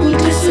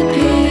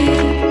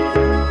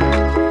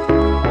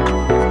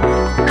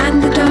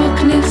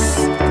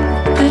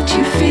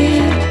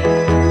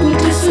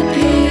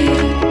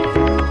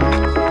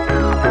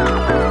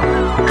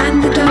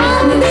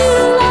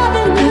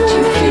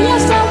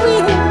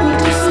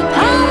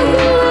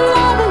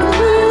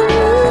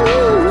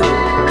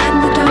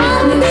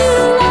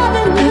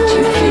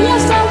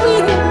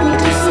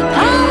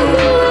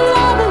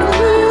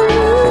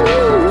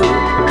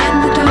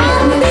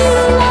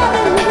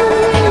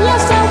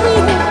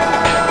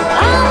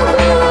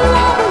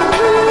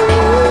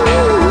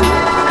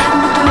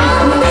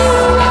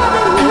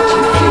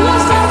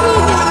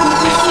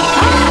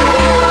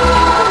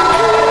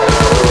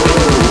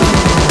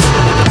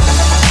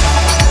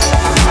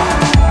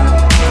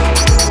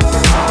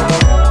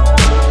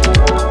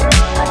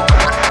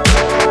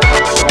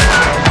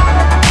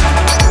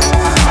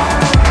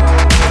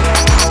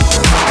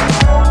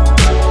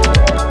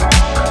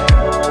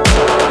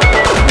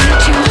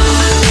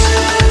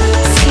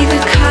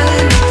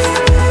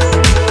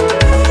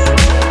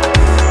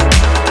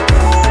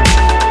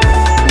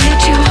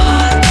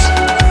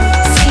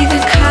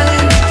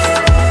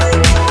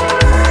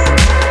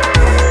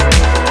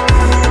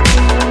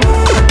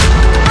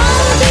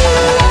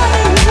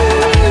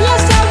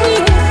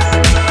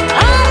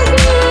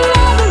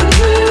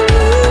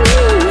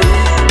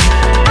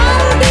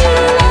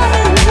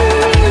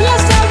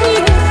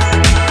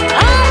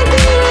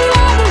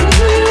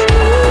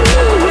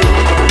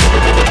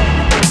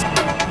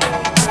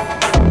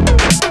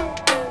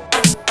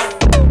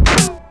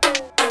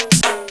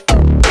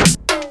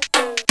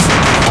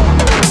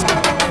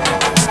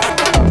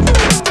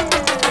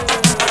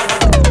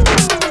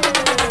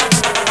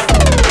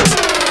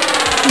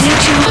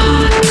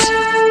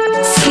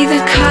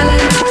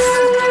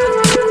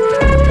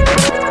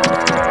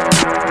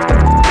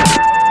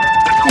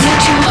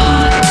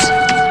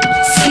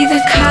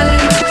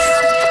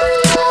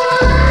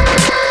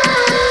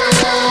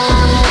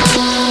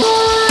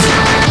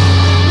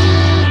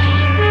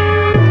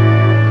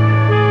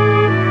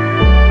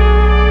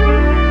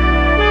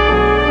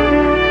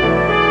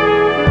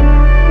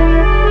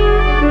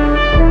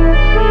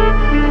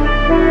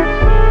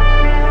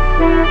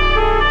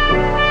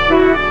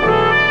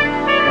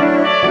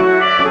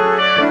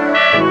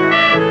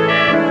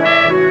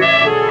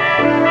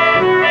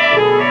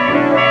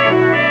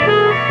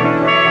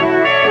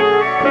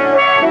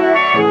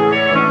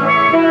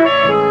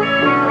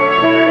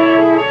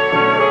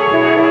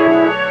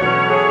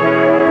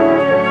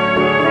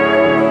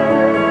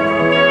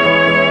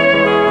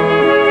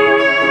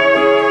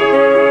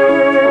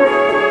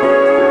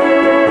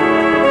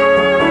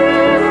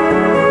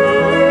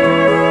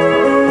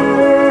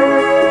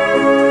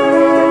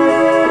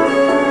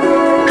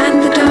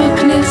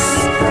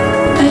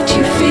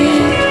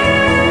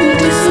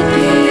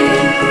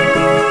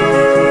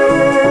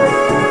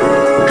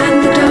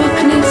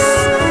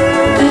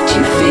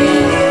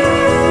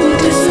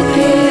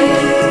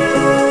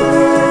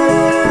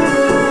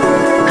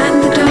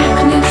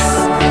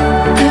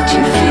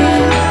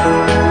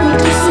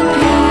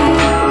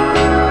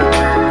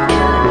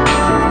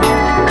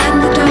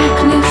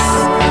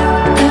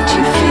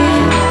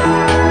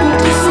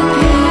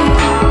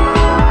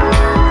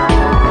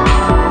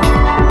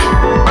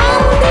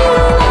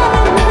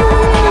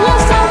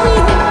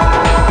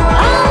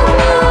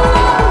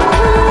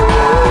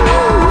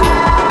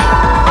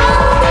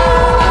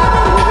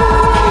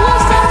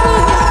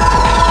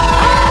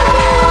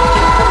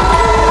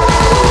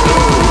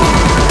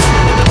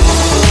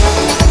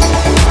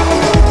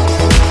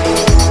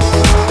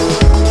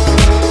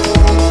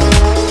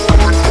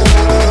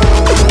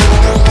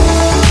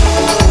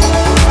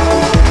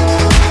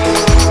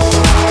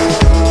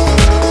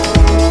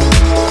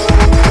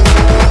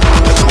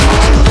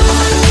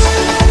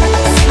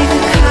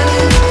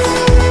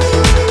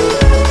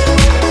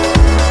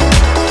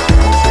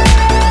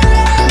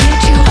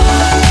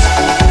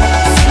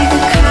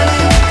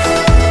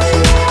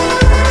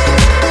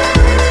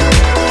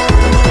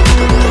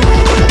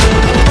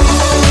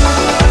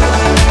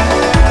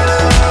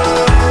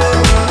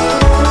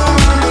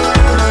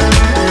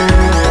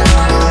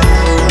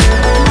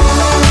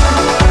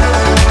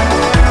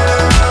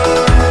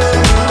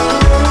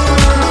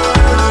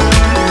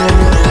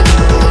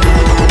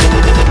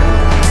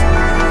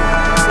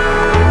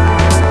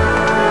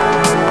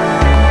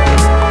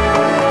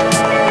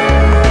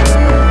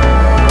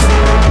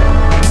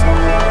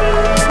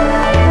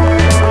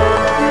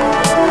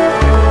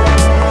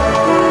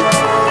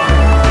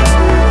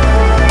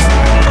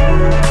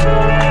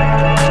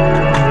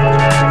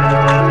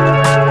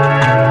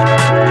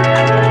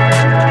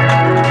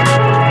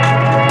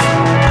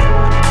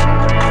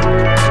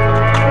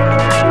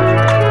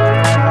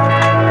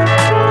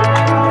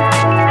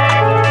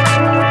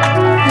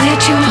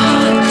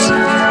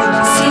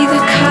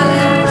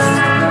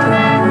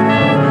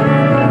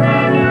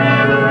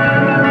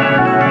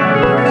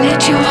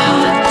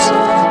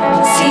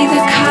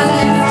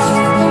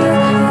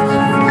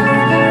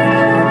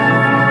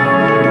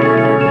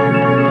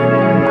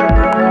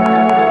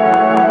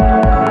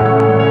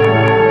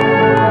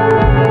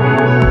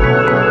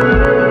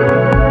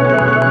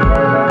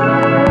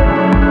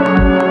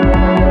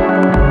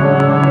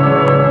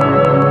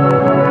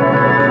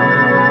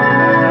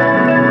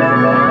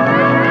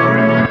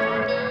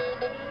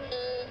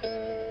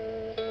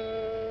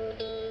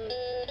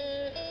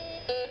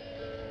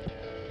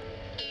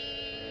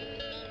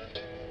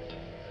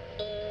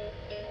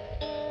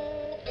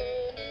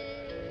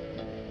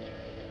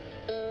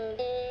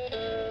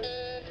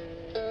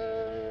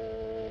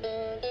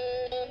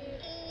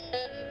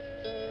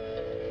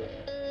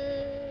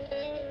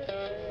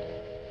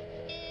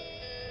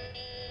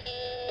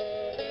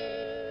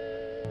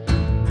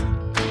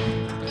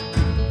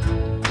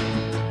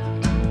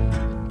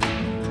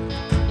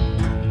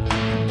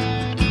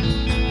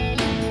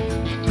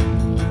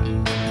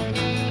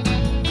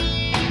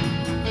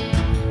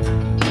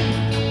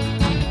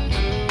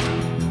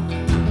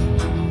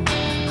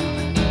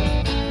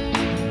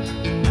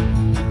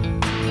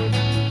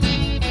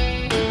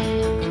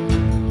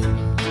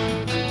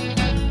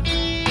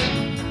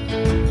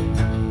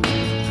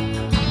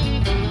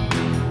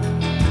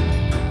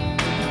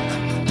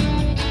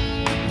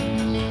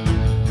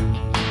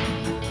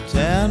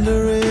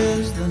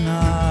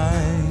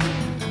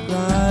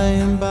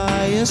lying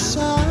by your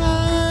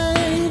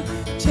side.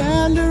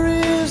 Tender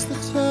is the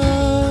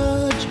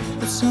touch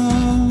of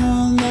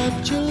someone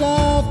that you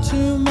love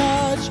too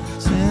much.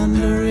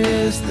 Tender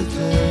is the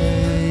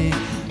day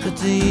the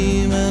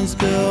demons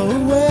go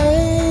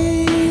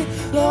away.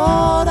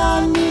 Lord,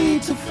 I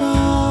need to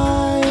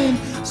find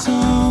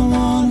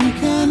someone who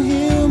can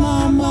heal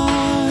my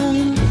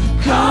mind.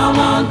 Come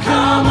on,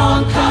 come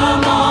on,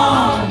 come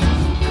on,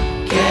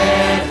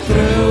 get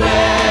through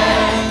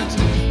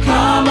it.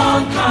 Come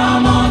on,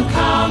 come on,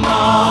 come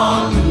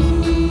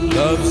on,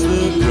 Love's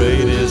the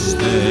greatest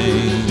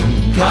thing.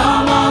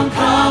 come on,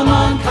 come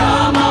on,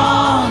 come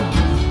on,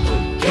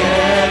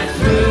 get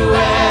through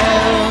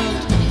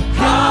it.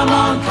 Come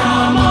on,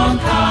 come on,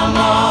 come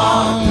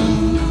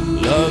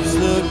on. Love's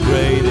the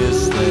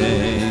greatest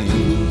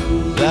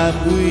thing that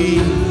we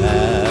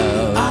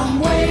have. I'm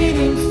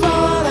waiting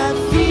for that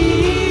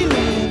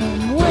feeling.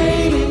 I'm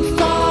waiting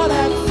for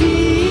that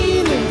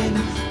feeling.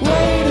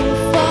 Waiting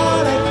for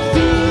that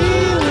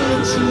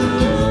feeling to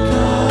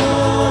come.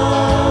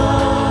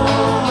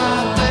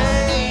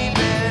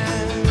 baby,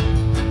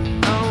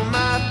 oh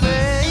my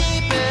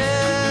baby,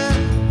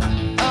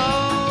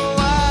 oh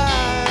I,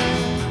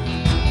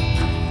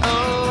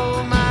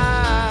 oh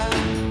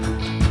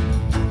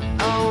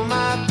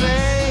my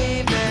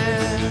baby,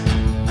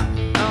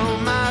 oh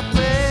my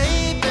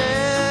baby,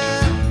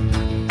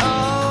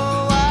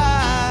 oh I,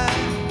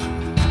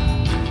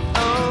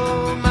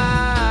 oh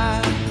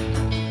my.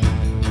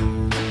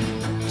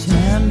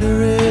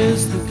 Tender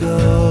is the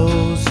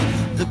ghost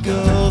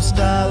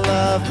I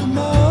love the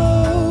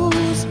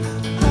most.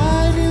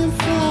 Hiding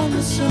from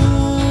the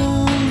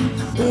sun,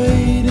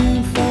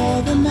 waiting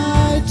for the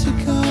night to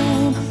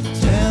come.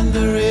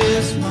 Tender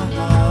is my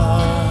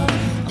heart,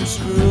 I'm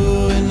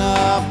screwing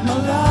up my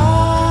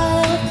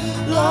life.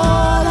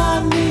 Lord,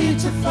 I need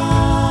to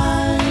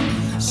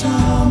find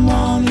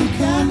someone who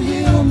can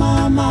heal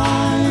my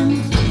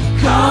mind.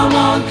 Come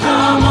on,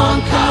 come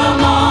on,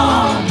 come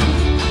on,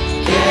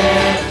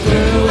 get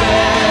through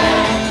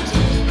it.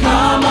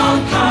 Come on,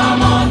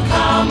 come on,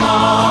 come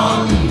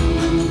on,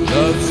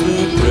 Love's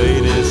the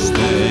greatest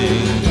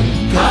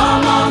thing.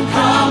 come on,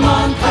 come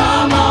on,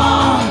 come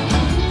on,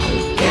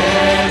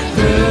 get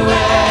through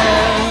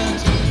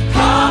it.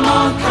 Come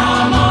on,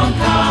 come on,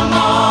 come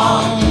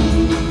on.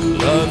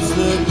 Love's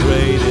the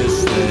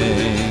greatest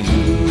thing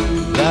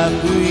that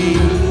we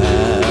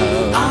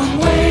have. I'm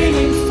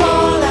waiting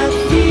for that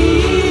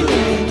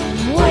feeling.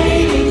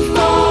 Waiting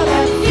for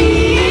that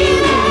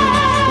feeling.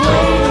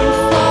 Waiting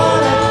for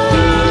that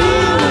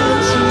feeling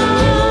to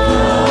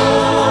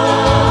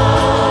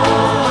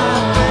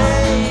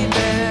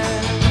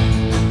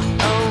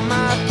Oh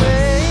my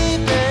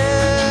baby,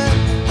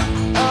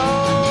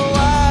 oh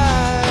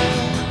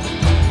I,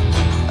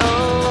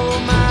 oh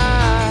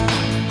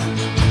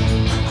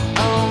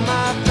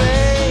my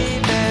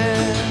baby,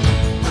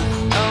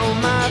 oh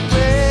my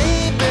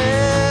baby,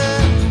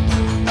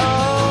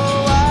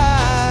 oh I,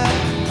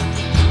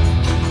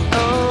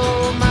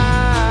 oh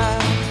my.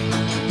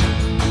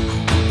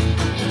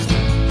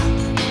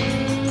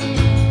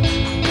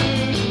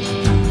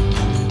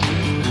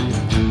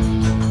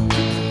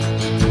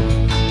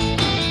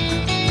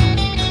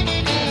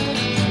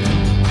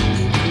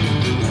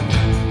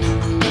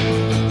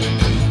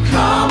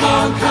 come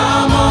on,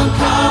 come on,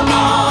 come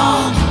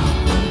on,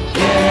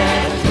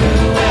 get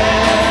through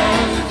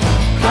it.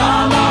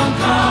 Come on,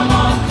 come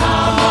on,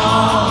 come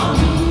on.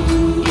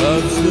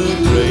 Love's the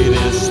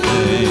greatest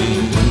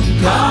thing.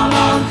 Come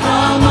on,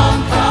 come on,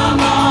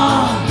 come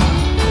on,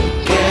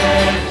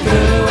 get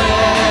through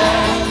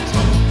it.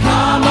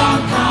 Come on,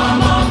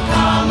 come on,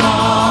 come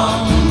on.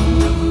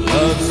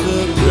 Love's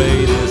the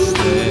greatest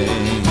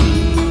thing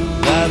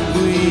that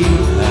we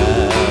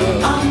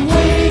have. I'm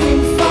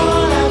waiting for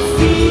that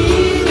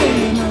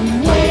feeling.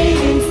 I'm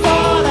waiting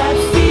for that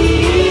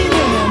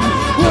feeling.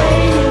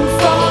 Waiting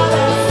for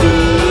that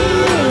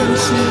feeling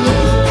to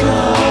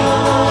come.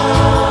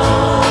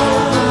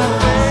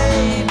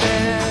 Baby,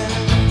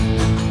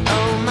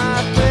 oh my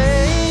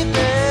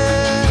baby,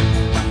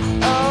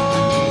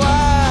 oh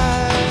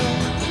I,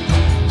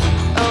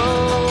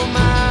 oh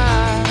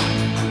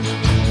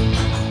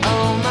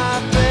my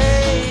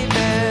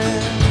baby,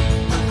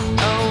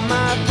 oh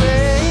my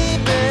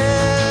baby,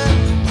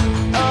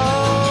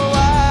 oh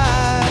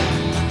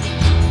I,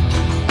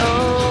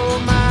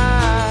 oh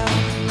my.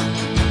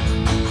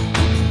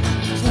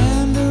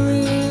 Tender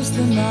is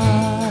the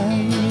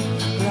night,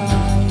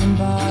 lying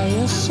by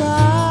your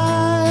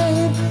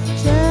side.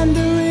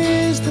 Tender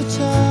is the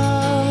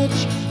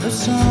touch of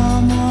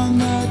someone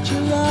that you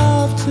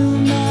love too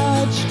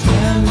much.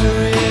 Tender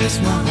is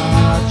my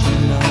heart, you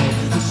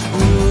know, it's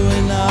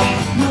screwing up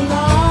my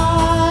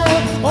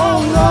life. Oh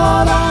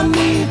Lord, I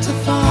need to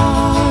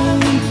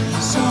find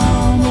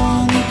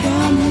someone who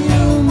can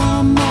heal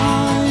my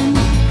mind.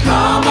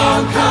 Come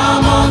on,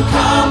 come on,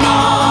 come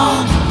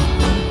on,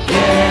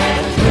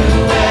 get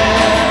through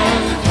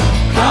it.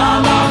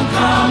 Come on,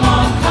 come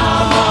on,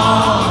 come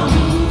on.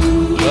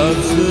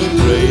 Love's the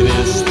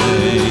greatest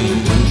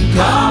thing.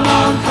 Come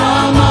on,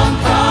 come on,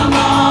 come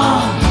on,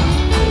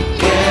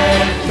 get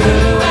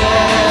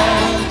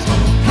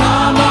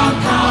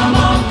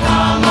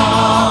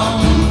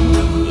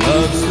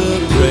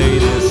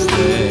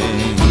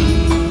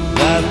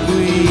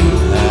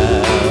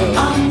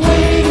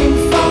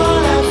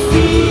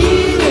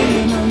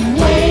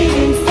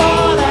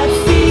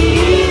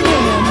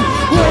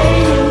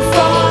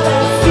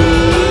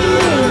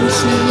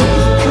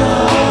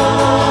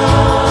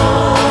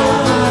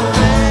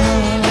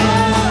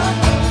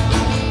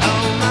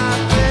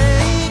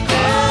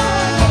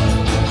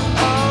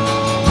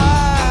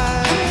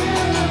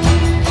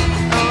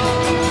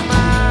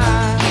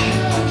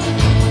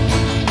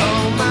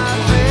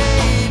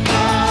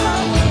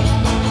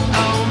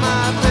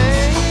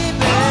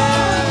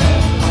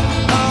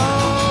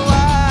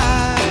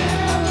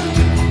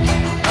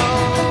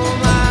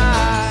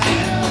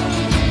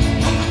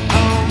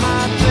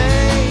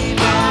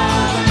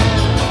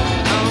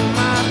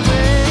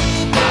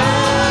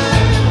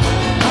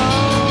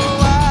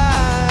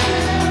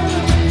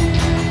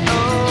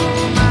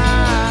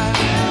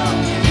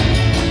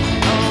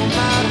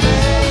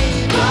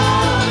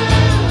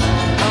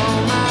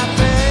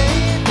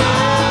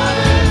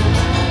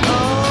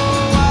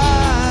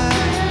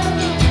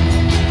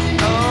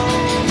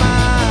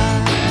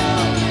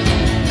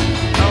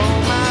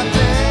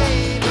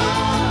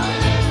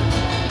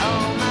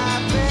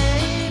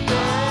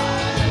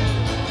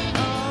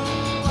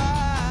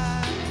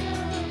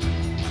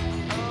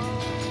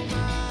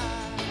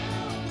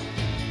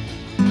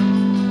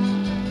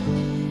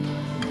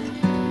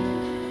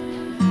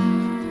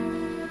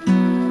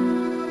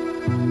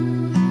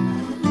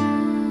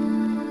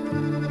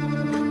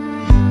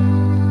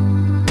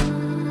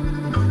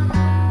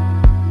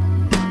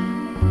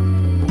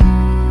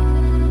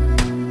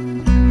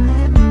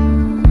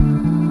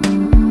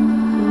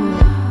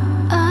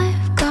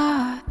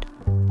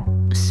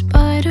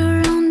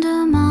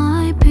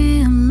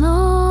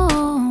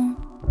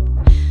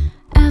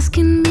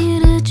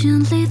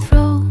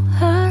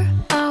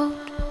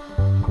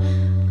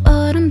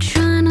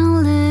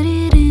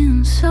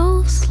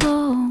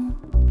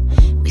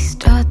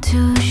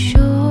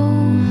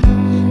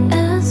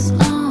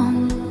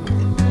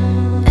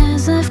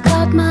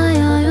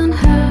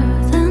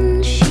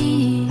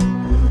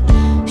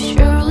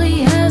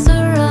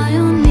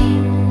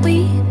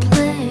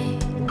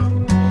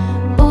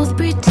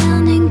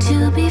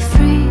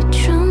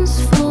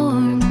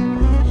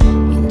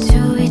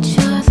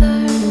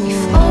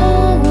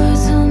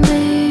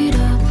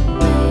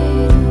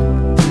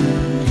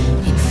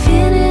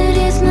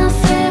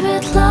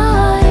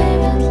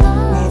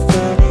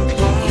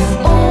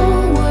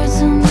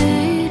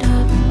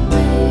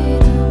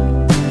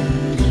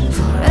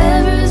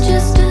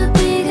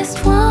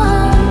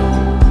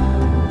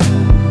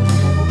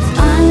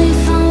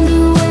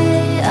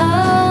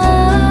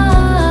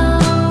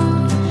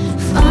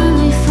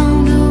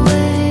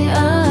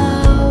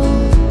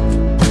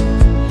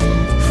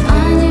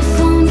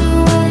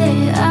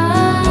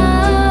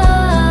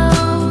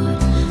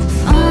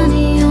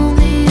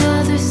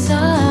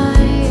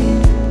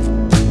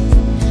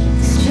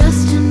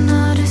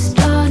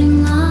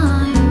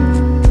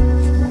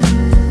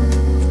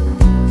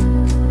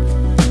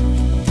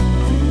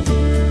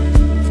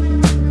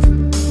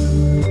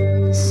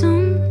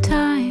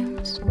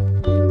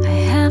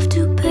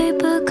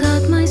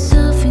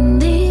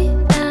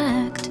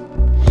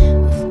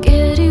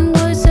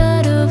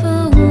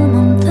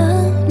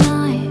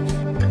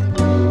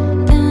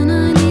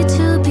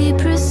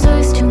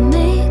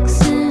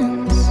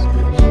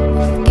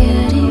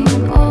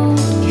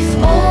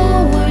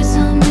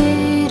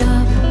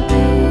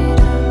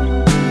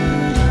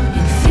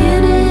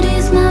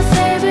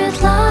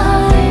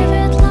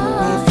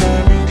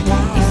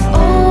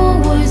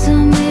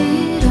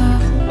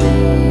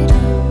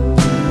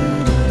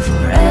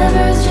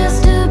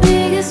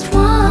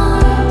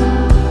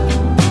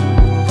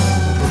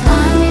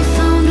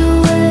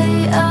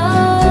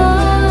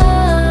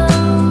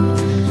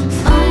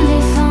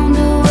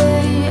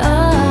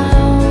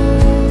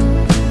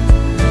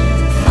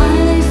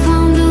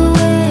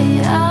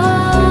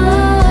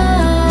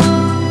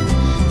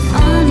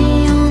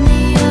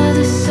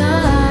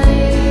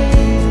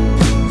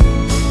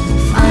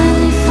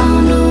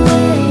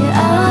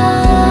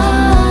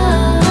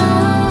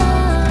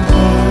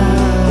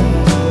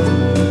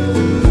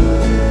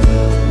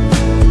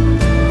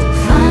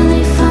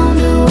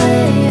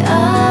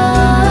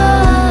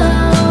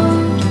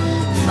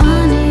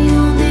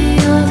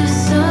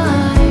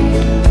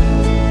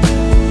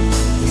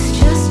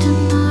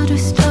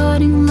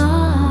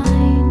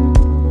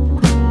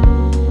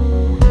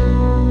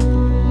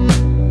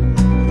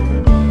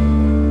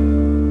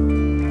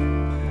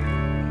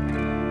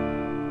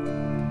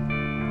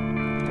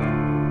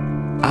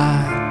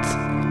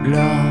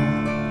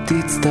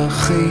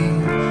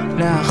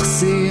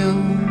תחזיר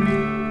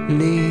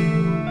לי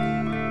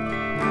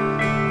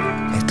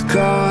את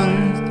כל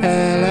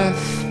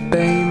 1000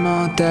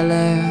 פעימות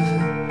הלב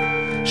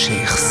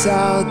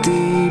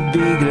שהחסרתי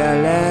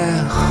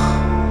בגללך.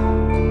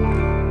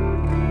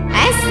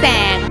 10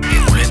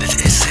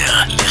 יומולדת 10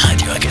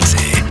 לרדיו הקצה.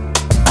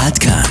 עד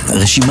כאן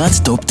רשימת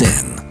טופ 10.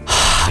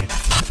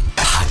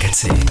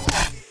 הקצה.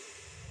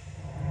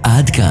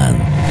 עד כאן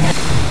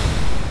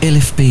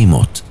 1000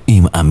 פעימות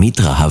עם עמית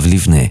רהב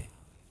לבנה.